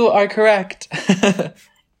 You are correct."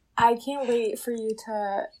 I can't wait for you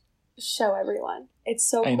to show everyone. It's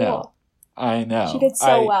so cool. I know. She did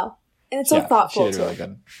so well. And it's so thoughtful, she did really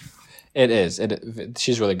good. It is.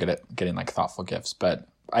 She's really good at getting like thoughtful gifts, but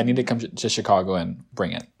I need to come to Chicago and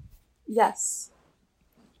bring it. Yes.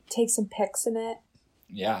 Take some pics in it.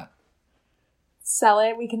 Yeah. Sell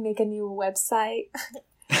it. We can make a new website.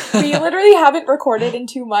 We literally haven't recorded in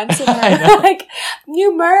 2 months and we're like,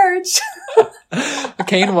 new merch.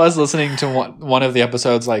 Kane was listening to one of the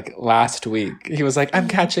episodes like last week. He was like, I'm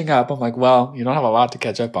catching up. I'm like, well, you don't have a lot to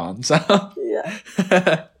catch up on. So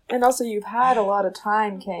yeah. And also you've had a lot of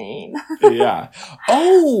time, Kane. Yeah.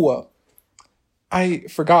 Oh, I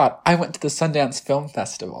forgot. I went to the Sundance Film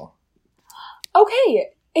Festival. Okay.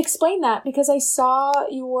 Explain that because I saw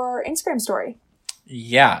your Instagram story.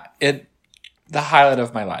 Yeah. The highlight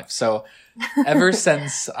of my life. So ever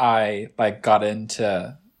since I like got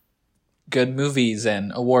into good movies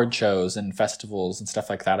and award shows and festivals and stuff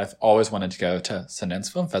like that, I've always wanted to go to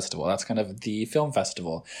Sundance Film Festival. That's kind of the film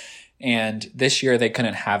festival. And this year they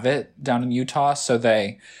couldn't have it down in Utah. So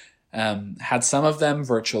they had some of them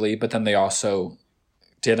virtually, but then they also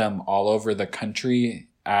did them all over the country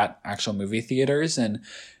at actual movie theaters. And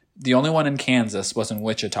the only one in Kansas was in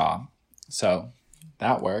Wichita. So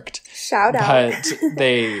that worked. Shout out. But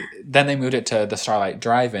they moved it to the Starlight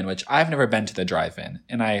Drive-In, which I've never been to the drive-in.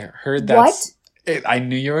 And I heard that's... What? I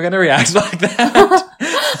knew you were going to react like that.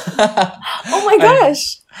 Oh my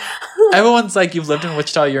gosh. Everyone's like, you've lived in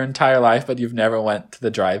Wichita your entire life, but you've never went to the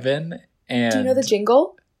drive-in. And do you know the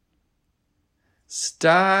jingle?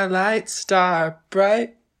 Starlight, star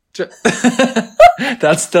bright.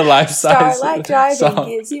 That's the life-size Starlight Drive-In song.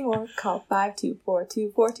 gives you more. Call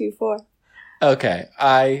 524-2424. Okay,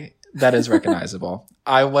 that is recognizable.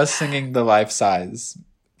 I was singing the life-size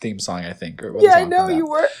theme song, I think. Or yeah, I know you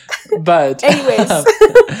were. But anyways.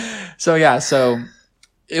 So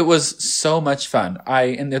it was so much fun.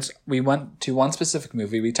 We went to one specific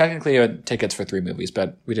movie. We technically had tickets for 3 movies,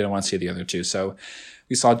 but we didn't want to see the other 2. So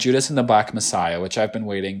we saw Judas and the Black Messiah, which I've been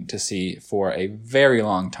waiting to see for a very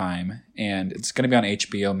long time. And it's going to be on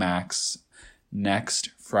HBO Max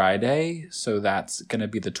next Friday. So that's going to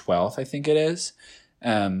be the 12th, I think it is.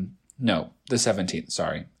 No, the 17th,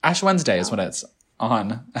 sorry. Ash Wednesday is when it's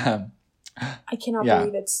on. I cannot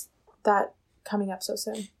believe it's that coming up so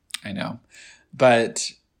soon. I know.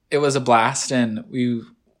 But it was a blast, and we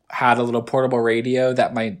had a little portable radio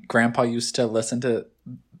that my grandpa used to listen to.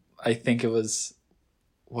 I think it was,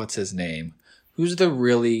 what's his name? Who's the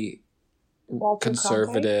really Walter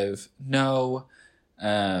conservative? Cronkite?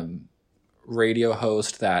 No. Radio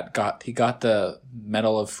host that got the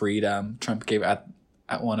Medal of Freedom Trump gave at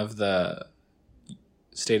one of the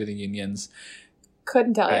State of the Unions.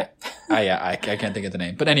 Couldn't tell you. I can't think of the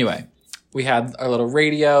name. But anyway, we had our little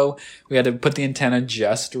radio. We had to put the antenna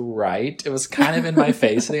just right. It was kind of in my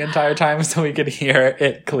face the entire time so we could hear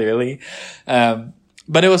it clearly.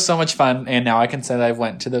 But it was so much fun. And now I can say that I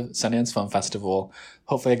went to the Sundance Film Festival.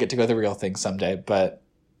 Hopefully I get to go to the real thing someday. But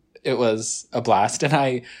it was a blast.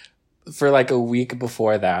 And for like a week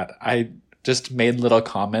before that, I just made little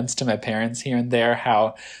comments to my parents here and there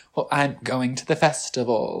how, well, I'm going to the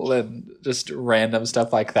festival and just random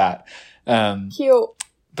stuff like that. Cute.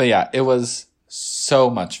 But yeah, it was so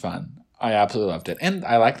much fun. I absolutely loved it. And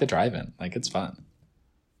I like the drive-in. Like, it's fun.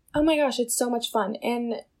 Oh my gosh, it's so much fun.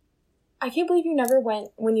 And I can't believe you never went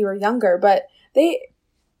when you were younger, but they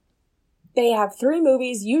have 3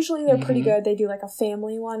 movies. Usually they're pretty good. They do like a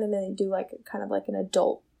family one and then they do like kind of like an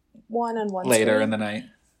adult one on one later screen. In the night.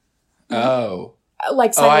 Oh.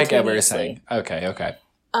 Like I get what you're saying. Okay.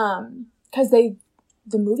 Because the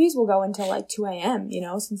movies will go until like 2 a.m.,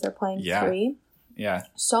 since they're playing 3. Yeah.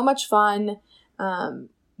 So much fun.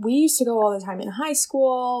 We used to go all the time in high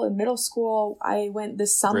school, in middle school. I went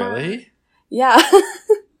this summer. Really? Yeah.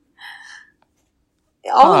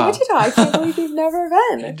 All in Wichita. I can't believe you've never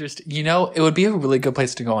been. Interesting. It would be a really good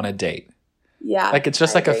place to go on a date. Yeah. Like, it's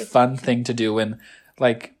just like a fun thing to do when,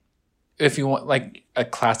 like, if you want like a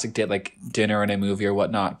classic date, like dinner and a movie or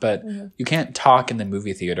whatnot, but you can't talk in the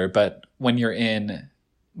movie theater. But when you're in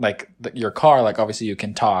like your car, like obviously you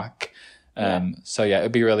can talk. So yeah,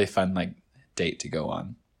 it'd be a really fun like date to go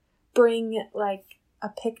on. Bring like a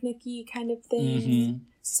picnicky kind of thing,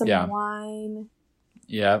 some wine.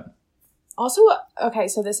 Yeah. Also, okay,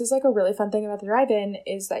 so this is like a really fun thing about the drive-in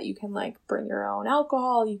is that you can like bring your own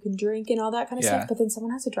alcohol, you can drink and all that kind of stuff, but then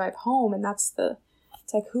someone has to drive home, and it's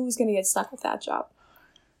like, who's gonna get stuck with that job?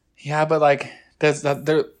 Yeah, but like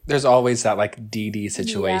there's always that like DD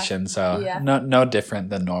situation, so no different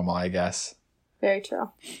than normal, I guess. Very true.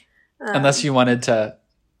 Unless you wanted to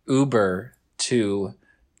Uber to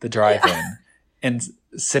the drive-in and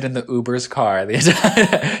sit in the Uber's car the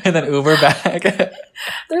entire, and then Uber back.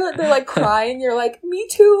 they're like crying. You're like, me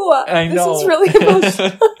too. I know. This is really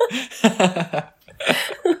emotional.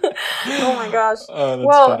 Oh my gosh. Oh,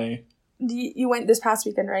 that's funny. You went this past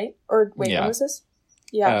weekend, right? Or wait, when was this?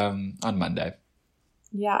 Yeah. On Monday.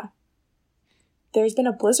 Yeah. There's been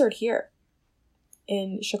a blizzard here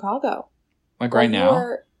in Chicago. Like right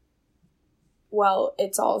now? Well,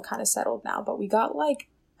 it's all kind of settled now, but we got like,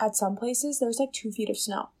 at some places, there's like 2 feet of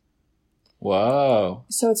snow. Whoa.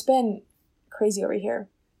 So it's been crazy over here.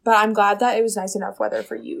 But I'm glad that it was nice enough weather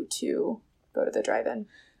for you to go to the drive-in.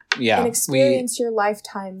 Yeah. And experience your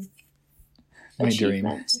lifetime my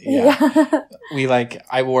achievement. Dream. Yeah.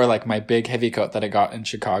 I wore like my big heavy coat that I got in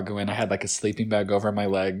Chicago, and I had like a sleeping bag over my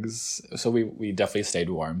legs. So we definitely stayed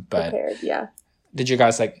warm. But prepared, yeah. Did you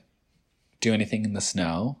guys like do anything in the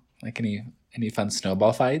snow? Like any fun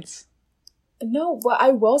snowball fights? No, but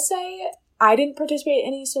I will say I didn't participate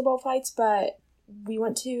in any snowball fights, but we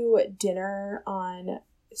went to dinner on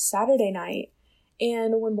Saturday night,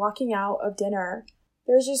 and when walking out of dinner,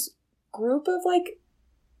 there's this group of like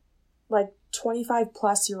 25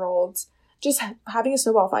 plus year olds just having a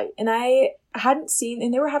snowball fight, and I hadn't seen,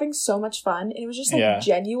 and they were having so much fun, and it was just like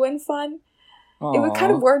genuine fun. Aww. It would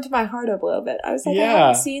kind of warmed my heart up a little bit. I was like, I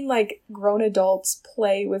haven't seen like grown adults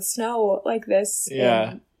play with snow like this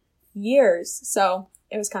in years, so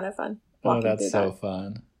it was kind of fun. Oh, that's so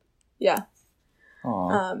fun. Yeah.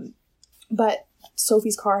 Aww. But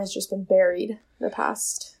Sophie's car has just been buried the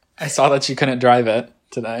past. I saw that she couldn't drive it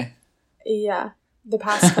today. Yeah. The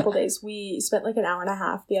past couple days, we spent like an hour and a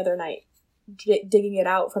half the other night digging it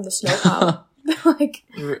out from the snow pile.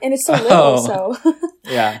 And it's so little, so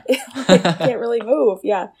it can't really move.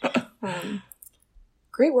 Yeah.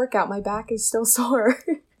 Great workout. My back is still sore.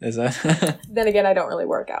 Is it? Then again, I don't really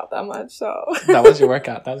work out that much, so. That was your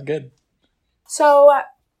workout. That was good. So,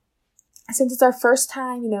 since it's our first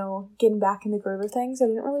time, getting back in the groove of things, I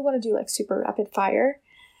didn't really want to do like super rapid fire.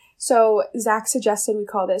 So, Zach suggested we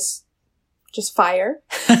call this just fire.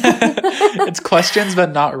 It's questions,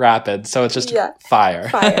 but not rapid. So it's just fire.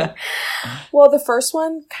 Fire. Well, the first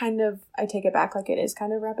one I take it back, like it is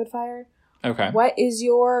kind of rapid fire. Okay. What is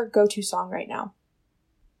your go-to song right now?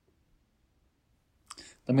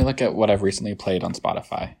 Let me look at what I've recently played on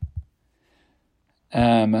Spotify.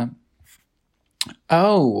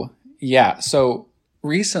 Oh, yeah. So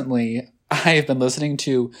recently I've been listening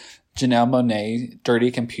to Janelle Monáe,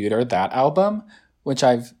 Dirty Computer, that album, which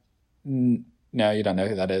no, you don't know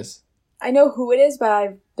who that is. I know who it is, but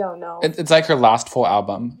I don't know. It's like her last full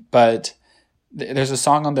album, but there's a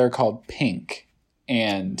song on there called Pink,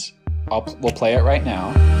 and we'll play it right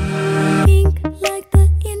now. Pink like the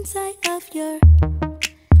inside of your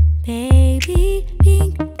baby,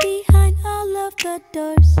 pink behind all of the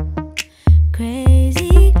doors.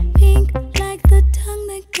 Crazy pink like the tongue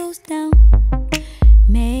that goes down.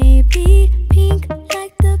 Maybe pink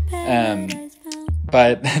like the paradise found.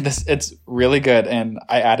 But it's really good, and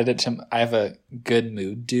I added it to. I have a good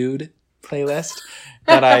mood dude playlist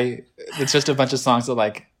that it's just a bunch of songs that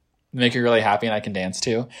like make you really happy and I can dance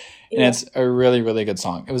to, and it's a really, really good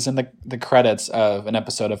song. It was in the credits of an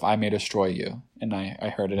episode of I May Destroy You, and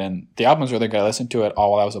I heard it, and the album's really good. I listened to it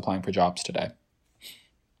all while I was applying for jobs today.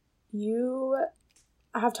 You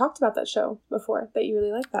have talked about that show before, that you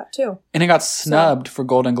really like that too. And it got snubbed for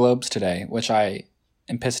Golden Globes today, which I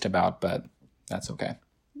am pissed about, but that's okay.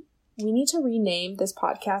 We need to rename this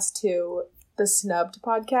podcast to the Snubbed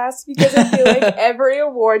Podcast, because I feel like every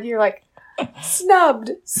award you're like,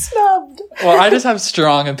 snubbed. Well, I just have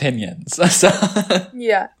strong opinions. So.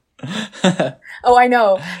 Yeah. Oh, I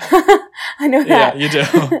know. I know that.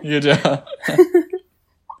 Yeah, you do.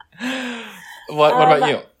 What about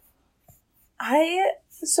you?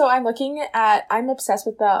 I'm obsessed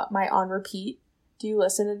with my On Repeat. Do you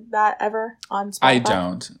listen to that ever on Spotify? I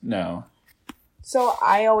don't, no. So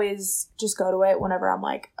I always just go to it whenever I'm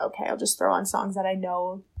like, okay, I'll just throw on songs that I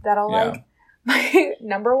know that I'll like. My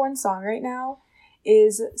number one song right now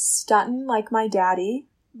is Stuntin' Like My Daddy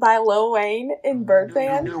by Lil Wayne in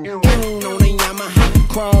Birdman.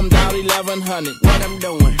 Chromed out 1100. What I'm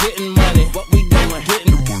doing, getting money. What we doing,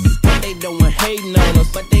 getting money. What they doing, hating on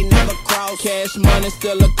us, but they never cross. Cash money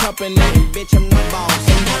still a company. Bitch, I'm the boss.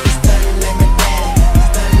 And now they stunning like my daddy.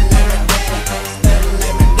 Stunning like my daddy.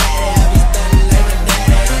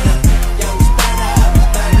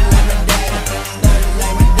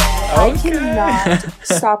 I cannot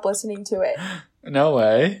stop listening to it. No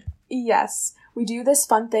way. Yes. We do this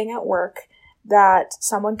fun thing at work that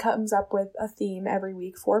someone comes up with a theme every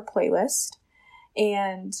week for a playlist,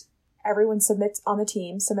 and everyone on the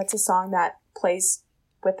team submits a song that plays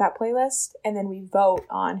with that playlist, and then we vote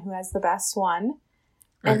on who has the best one.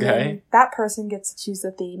 And then that person gets to choose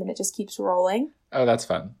the theme, and it just keeps rolling. Oh, that's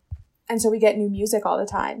fun. And so we get new music all the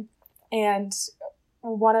time. And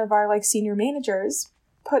one of our like senior managers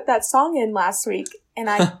put that song in last week, and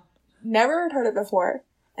I never had heard it before,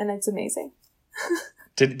 and it's amazing.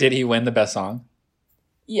 Did he win the best song?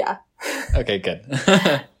 Yeah. Okay, good.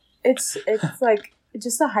 It's like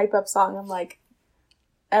just a hype up song. I'm like,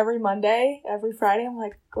 every Monday, every Friday, I'm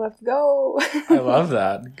like, let's go. I love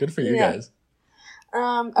that. Good for you guys.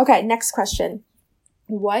 Okay, next question.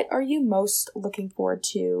 What are you most looking forward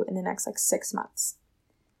to in the next 6 months?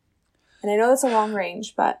 And I know that's a long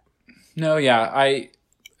range, but no, yeah,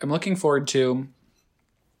 I'm looking forward to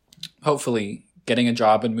hopefully getting a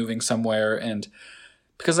job and moving somewhere. And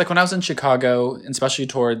because when I was in Chicago, especially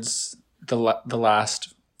towards the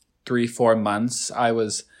last 3-4 months, I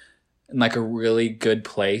was in a really good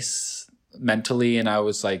place mentally, and I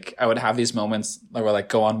was I would have these moments where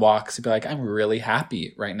go on walks and be like, I'm really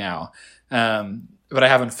happy right now, but I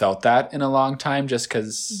haven't felt that in a long time, just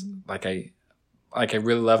because I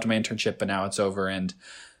really loved my internship, but now it's over, and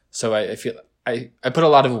so I feel I put a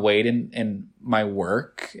lot of weight in my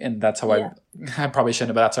work, and that's how I probably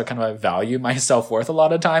shouldn't, but that's how kind of I value my self-worth a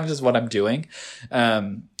lot of times, is what I'm doing.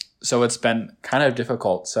 So it's been kind of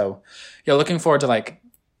difficult. So looking forward to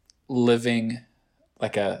living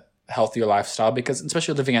a healthier lifestyle, because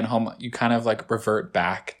especially living at home, you kind of revert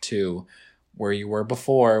back to where you were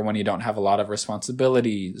before when you don't have a lot of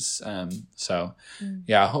responsibilities.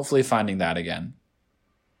 Hopefully finding that again.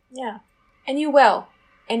 Yeah. And you will.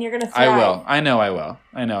 And you're going to thrive. I will. I know I will.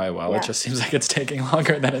 Yeah. It just seems like it's taking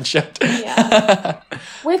longer than it should. Yeah.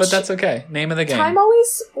 But that's okay. Name of the game. Time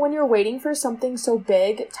always, when you're waiting for something so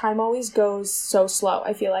big, time always goes so slow,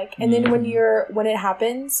 I feel like. And then when it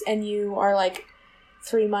happens and you are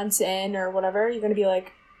 3 months in or whatever, you're going to be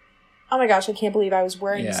like, oh my gosh, I can't believe I was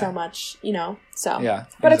worrying so much, so. Yeah.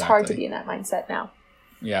 But It's hard to be in that mindset now.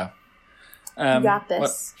 Yeah. You got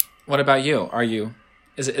this. What about you?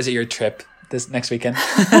 Is it your trip this next weekend?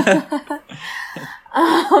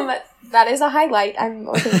 That is a highlight I'm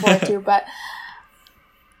looking forward to, but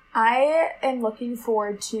I am looking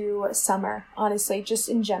forward to summer, honestly, just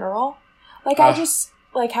in general. I just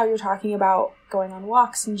like how you're talking about going on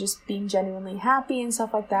walks and just being genuinely happy and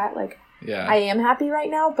stuff like that. I am happy right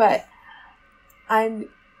now, but I'm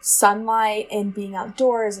sunlight and being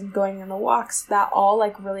outdoors and going on the walks, that all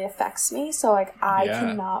really affects me. So I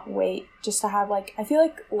cannot wait just to have I feel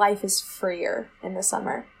like life is freer in the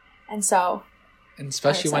summer. And so, and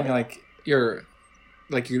especially when you're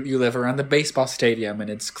you live around the baseball stadium and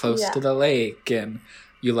it's close to the lake, and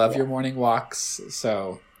you love your morning walks.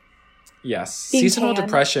 So yes, being seasonal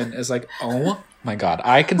depression is oh my God.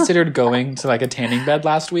 I considered going to a tanning bed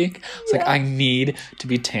last week. It's I need to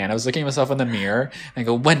be tan. I was looking at myself in the mirror and I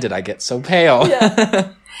go, when did I get so pale?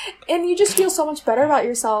 Yeah. And you just feel so much better about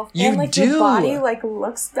yourself. You and do. Your body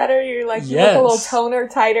looks better. You're you look a little toner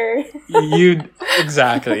tighter.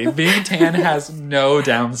 Exactly. Being tan has no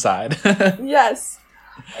downside. Yes.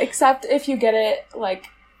 Except if you get it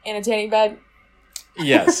in a tanning bed.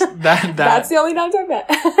 Yes. That's the only downside.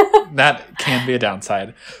 That can be a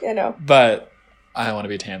downside. I know. But I want to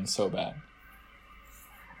be tan so bad.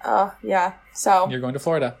 Oh, yeah. So you're going to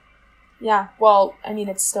Florida. Yeah. Well, I mean,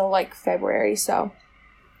 it's still February, so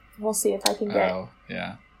we'll see if I can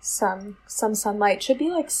get some sunlight. Should be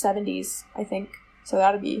 70s, I think. So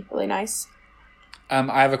that'd be really nice.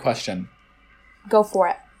 I have a question. Go for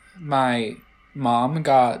it. My mom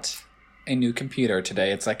got a new computer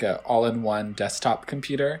today. It's a all-in-one desktop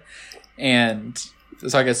computer. And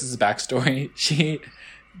so I guess this is backstory.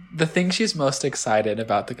 The thing she's most excited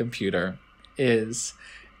about the computer is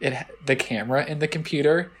the camera in the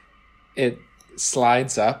computer. It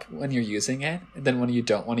slides up when you're using it, and then when you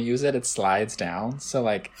don't want to use it, it slides down. So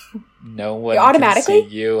no one can see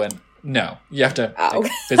you, and no, you have to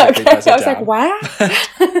physically press it down. I was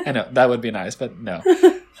what? I know that would be nice, but no.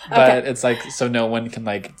 But it's so no one can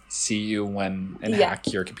see you and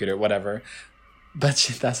hack your computer, whatever. But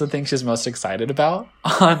that's the thing she's most excited about.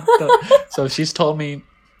 So she's told me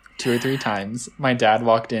 2 or 3 times. My dad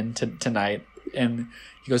walked in tonight and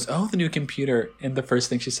he goes, "Oh, the new computer." And the first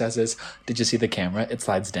thing she says is, "Did you see the camera? It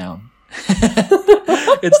slides down."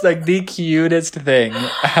 It's the cutest thing,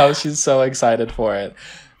 how she's so excited for it.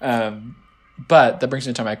 But that brings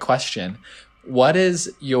me to my question. What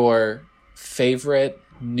is your favorite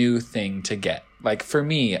new thing to get. Like for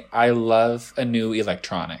me, I love a new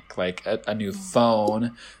electronic, like a new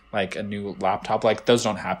phone, like a new laptop. Like those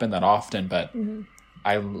don't happen that often, but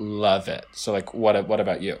I love it. So like, what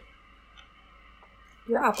about you?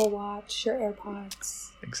 Your Apple Watch, your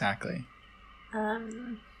AirPods. Exactly.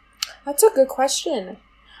 That's a good question.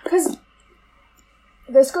 Because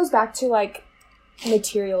this goes back to, like,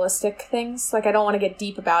 materialistic things. Like, I don't want to get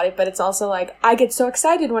deep about it, but it's also, like, I get so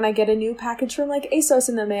excited when I get a new package from, like, ASOS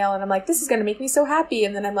in the mail, and I'm like, this is going to make me so happy.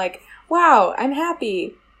 And then I'm like, wow, I'm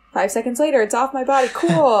happy. 5 seconds later, it's off my body.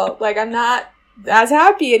 Cool. Like, I'm not as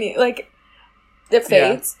happy. And, like, it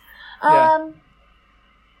fades. Yeah.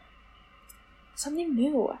 Something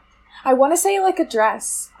new. I want to say, like, a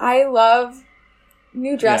dress. I love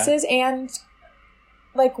new dresses, and,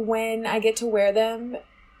 like, when I get to wear them,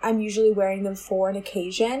 I'm usually wearing them for an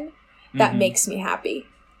occasion that makes me happy.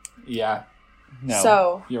 Yeah. No,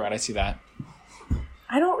 so, you're right. I see that.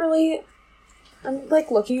 I don't really... I'm, like,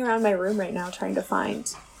 looking around my room right now trying to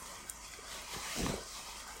find...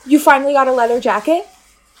 You finally got a leather jacket?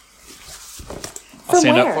 I'll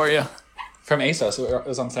stand where? up for you. From ASOS. It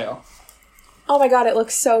was on sale. Oh my god, it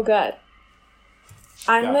looks so good.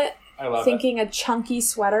 I'm I love thinking a chunky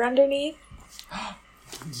sweater underneath.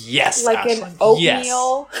 Yes, like Ashlyn. an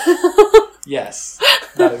oatmeal. Yes,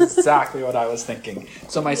 that is exactly what I was thinking.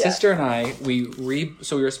 So my sister and I, we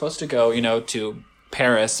were supposed to go, to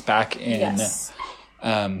Paris back in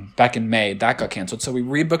May. That got canceled. So we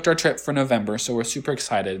rebooked our trip for November. So we're super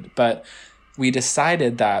excited. But we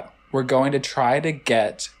decided that we're going to try to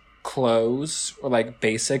get clothes or like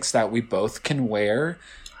basics that we both can wear.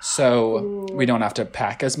 So we don't have to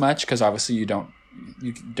pack as much, because obviously you don't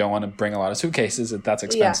want to bring a lot of suitcases. That's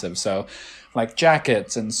expensive. So like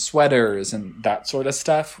jackets and sweaters and that sort of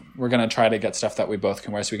stuff, we're going to try to get stuff that we both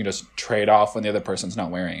can wear so we can just trade off when the other person's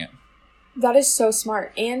not wearing it. That is so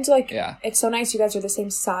smart. And like, it's so nice you guys are the same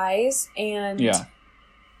size, and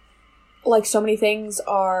like so many things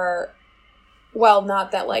are, well,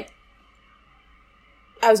 not that like,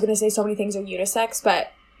 I was going to say so many things are unisex,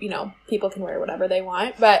 but people can wear whatever they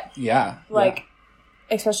want. But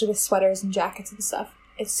especially with sweaters and jackets and stuff,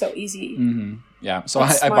 it's so easy. Yeah. So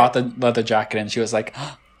I bought the leather jacket, and she was like,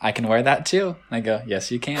 oh, I can wear that too. And I go,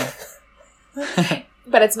 yes, you can.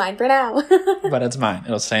 But it's mine for now. But it's mine.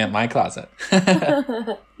 It'll stay in my closet.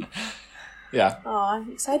 Yeah. Oh,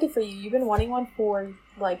 I'm excited for you. You've been wanting one for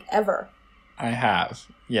like ever. I have.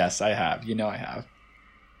 Yes, I have. I have.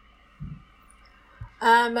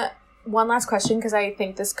 One last question, because I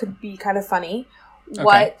think this could be kind of funny. Okay.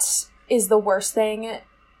 What is the worst thing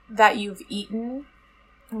that you've eaten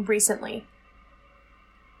recently?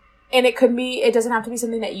 And it doesn't have to be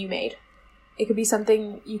something that you made. It could be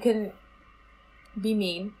something you can be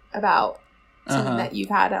mean about, something that you've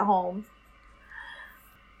had at home.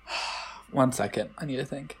 1 second. I need to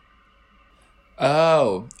think.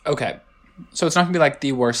 Oh, okay. So it's not going to be like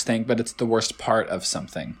the worst thing, but it's the worst part of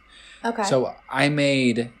something. Okay. So I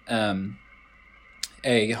made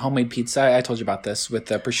a homemade pizza. I told you about this, with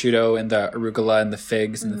the prosciutto and the arugula and the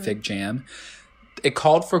figs and the fig jam. It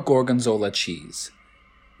called for gorgonzola cheese.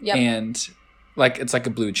 Yep. And like it's like a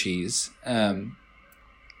blue cheese.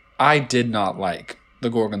 I did not like the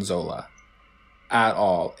gorgonzola at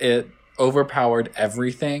all. It overpowered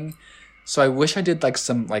everything. So I wish I did like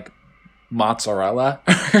some like mozzarella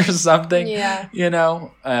or something. Yeah.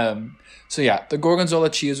 So yeah, the gorgonzola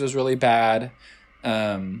cheese was really bad.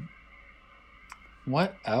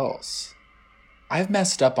 What else? I've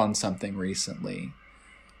messed up on something recently.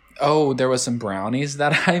 Oh, there was some brownies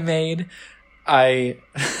that I made. Oh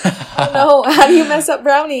no, how do you mess up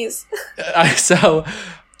brownies? So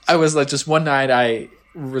I was like, just one night I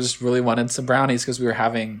just really wanted some brownies because we were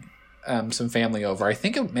having some family over. I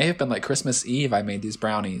think it may have been like Christmas Eve I made these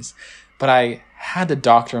brownies, but I had to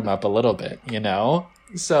doctor them up a little bit,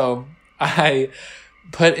 So I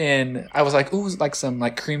was like, ooh, like some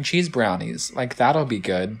like cream cheese brownies. Like that'll be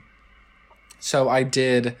good. So I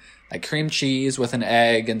did like cream cheese with an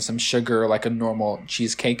egg and some sugar, like a normal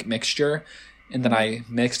cheesecake mixture. And then I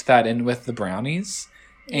mixed that in with the brownies.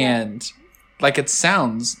 Yeah. And like it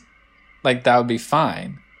sounds like that would be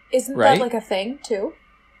fine. Isn't that like a thing too?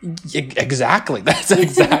 Exactly. That's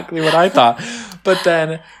exactly what I thought. But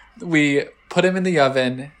then we put them in the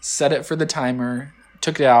oven, set it for the timer,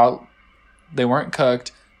 took it out. They weren't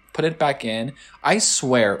cooked. Put it back in. I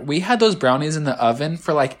swear, we had those brownies in the oven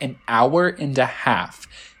for like an hour and a half.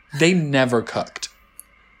 They never cooked.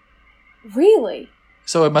 Really?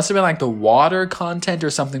 So it must have been like the water content or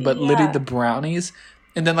something, but literally the brownies.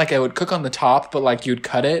 And then like I would cook on the top, but like you'd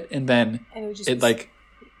cut it and then it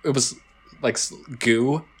was like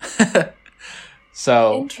goo.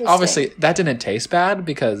 So Interesting. obviously that didn't taste bad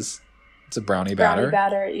because it's a brownie batter. Brownie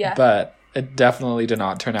batter, yeah. But it definitely did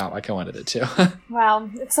not turn out like I wanted it to. Wow,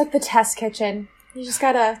 it's like the test kitchen. You just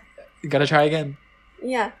gotta... You gotta try again.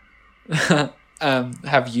 Yeah.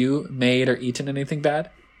 Have you made or eaten anything bad?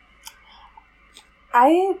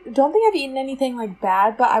 I don't think I've eaten anything like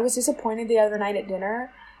bad, but I was disappointed the other night at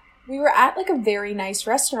dinner. We were at like a very nice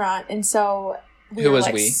restaurant, and so Who was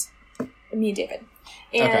like, we? Me and David.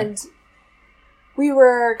 And we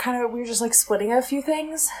were just like splitting a few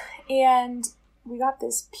things, and we got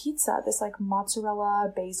this pizza, this like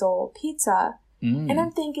mozzarella basil pizza, and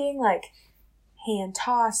I'm thinking like hand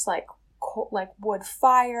tossed, like wood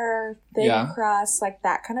fire, thin crust, like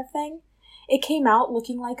that kind of thing. It came out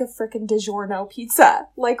looking like a frickin' DiGiorno pizza,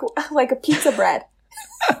 like a pizza bread,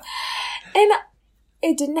 and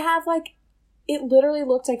it didn't have like. It literally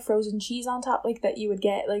looked like frozen cheese on top, like that you would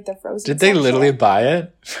get, like the frozen. Did they literally buy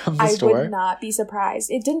it from the store? I would not be surprised.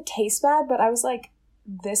 It didn't taste bad, but I was like,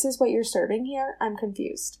 "This is what you're serving here." I'm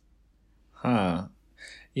confused. Huh.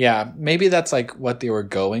 Yeah, maybe that's like what they were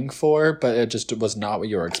going for, but it just was not what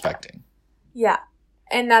you were expecting. Yeah,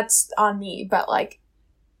 and that's on me, but like,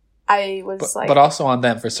 I was but also on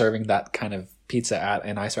them for serving that kind of pizza at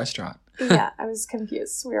a nice restaurant. Yeah, I was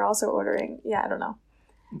confused. We were also ordering. Yeah, I don't know.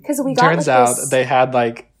 Because we got Turns out they had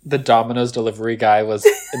like the Domino's delivery guy was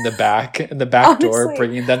in the back door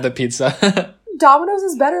bringing them the pizza. Domino's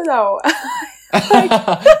is better though.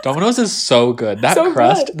 Domino's is so good. That so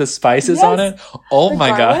crust, good. The spices on it. Oh the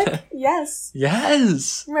my garlic? God. Yes.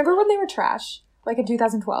 Yes. Remember when they were trash? Like in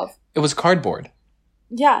 2012. It was cardboard.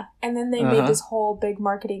 Yeah. And then they made this whole big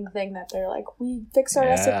marketing thing that they're like, we fix our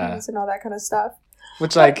recipes and all that kind of stuff.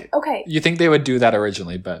 Which like, okay. You think they would do that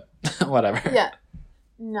originally, but whatever. Yeah.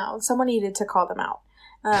 No, someone needed to call them out.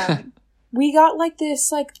 We got like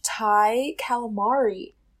this like Thai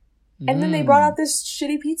calamari. And then they brought out this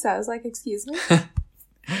shitty pizza. I was like, excuse me?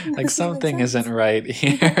 Like something isn't right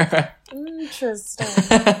here. Interesting.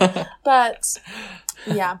 But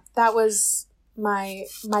yeah, that was my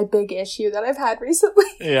big issue that I've had recently.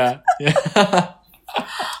 Yeah. My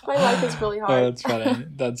life is really hard. Oh, that's funny.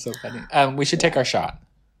 That's so funny. We should take our shot.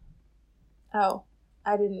 Oh,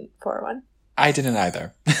 I didn't pour one. I didn't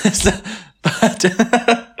either. But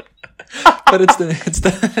it's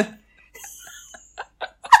the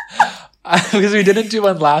because we didn't do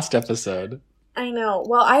one last episode. I know.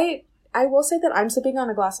 Well, I will say that I'm sipping on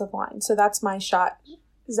a glass of wine, so that's my shot.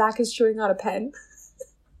 Zach is chewing on a pen.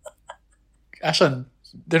 Ashlyn,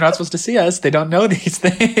 they're not supposed to see us. They don't know these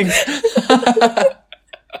things.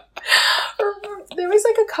 There was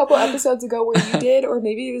like a couple episodes ago where you did, or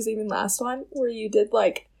maybe it was even last one, where you did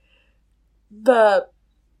like the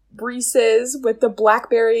Reese's with the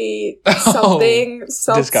blackberry something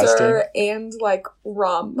seltzer disgusting. And like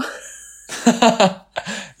rum.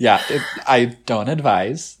 Yeah, I don't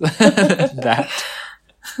advise that.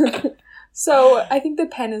 So I think the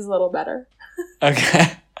pen is a little better.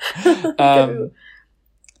 Okay. I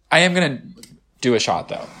am gonna do a shot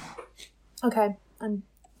though. Okay,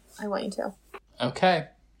 I want you to. Okay.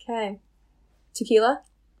 Okay. Tequila?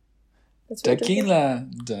 That's what Tequila.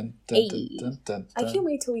 Dun, dun, Hey. dun, dun, dun, I dun. can't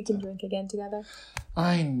wait till we can drink again together.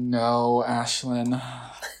 I know, Ashlyn.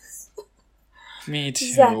 Me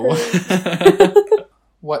too. Zachary.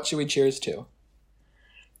 What should we cheers to?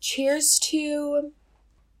 Cheers to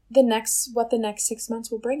what the next 6 months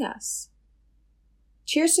will bring us.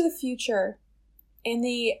 Cheers to the future. And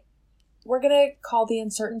we're gonna call the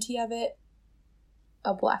uncertainty of it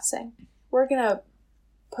a blessing. We're gonna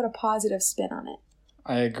put a positive spin on it.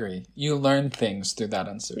 I agree. You learn things through that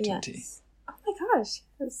uncertainty. Yes. Oh my gosh.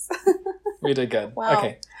 Yes. We did good. Wow.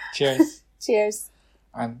 Okay. Cheers. Cheers.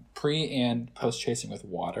 I'm pre and post chasing with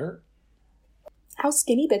water. How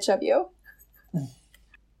skinny bitch of you.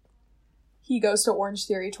 He goes to Orange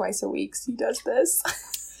Theory twice a week. So he does this.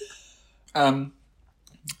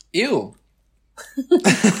 Ew.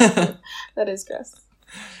 That is gross.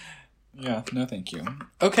 Yeah, no thank you.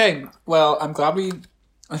 Okay, well, I'm glad we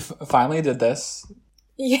finally did this.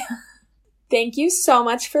 Yeah. Thank you so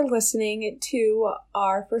much for listening to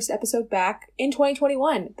our first episode back in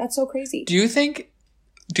 2021. That's so crazy. Do you think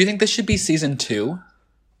this should be season 2?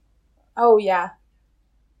 Oh, yeah.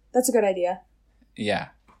 That's a good idea. Yeah.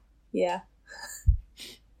 Yeah.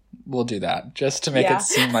 We'll do that, just to make it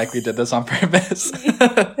seem like we did this on purpose.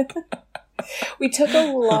 We took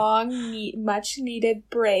a long, much needed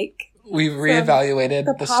break. We reevaluated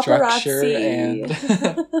the structure and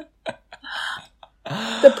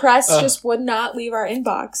the press just would not leave our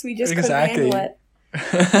inbox. We just couldn't handle it.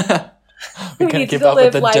 We couldn't keep up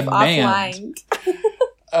with the demand.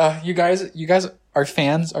 You guys our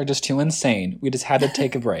fans are just too insane. We just had to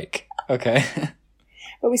take a break. Okay.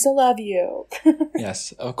 But we still love you.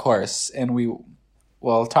 Yes, of course. And we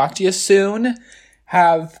will talk to you soon.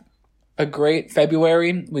 Have a great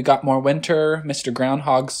February. We got more winter. Mr.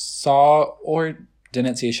 Groundhog saw or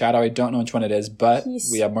didn't see a shadow. I don't know which one it is, but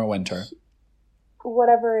we have more winter.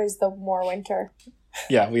 Whatever is the more winter.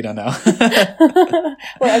 Yeah, we don't know.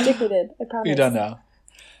 We're educated, I promise. We don't know.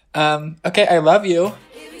 Okay, I love you.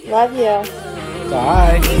 Love you.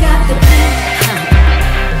 Bye. We got the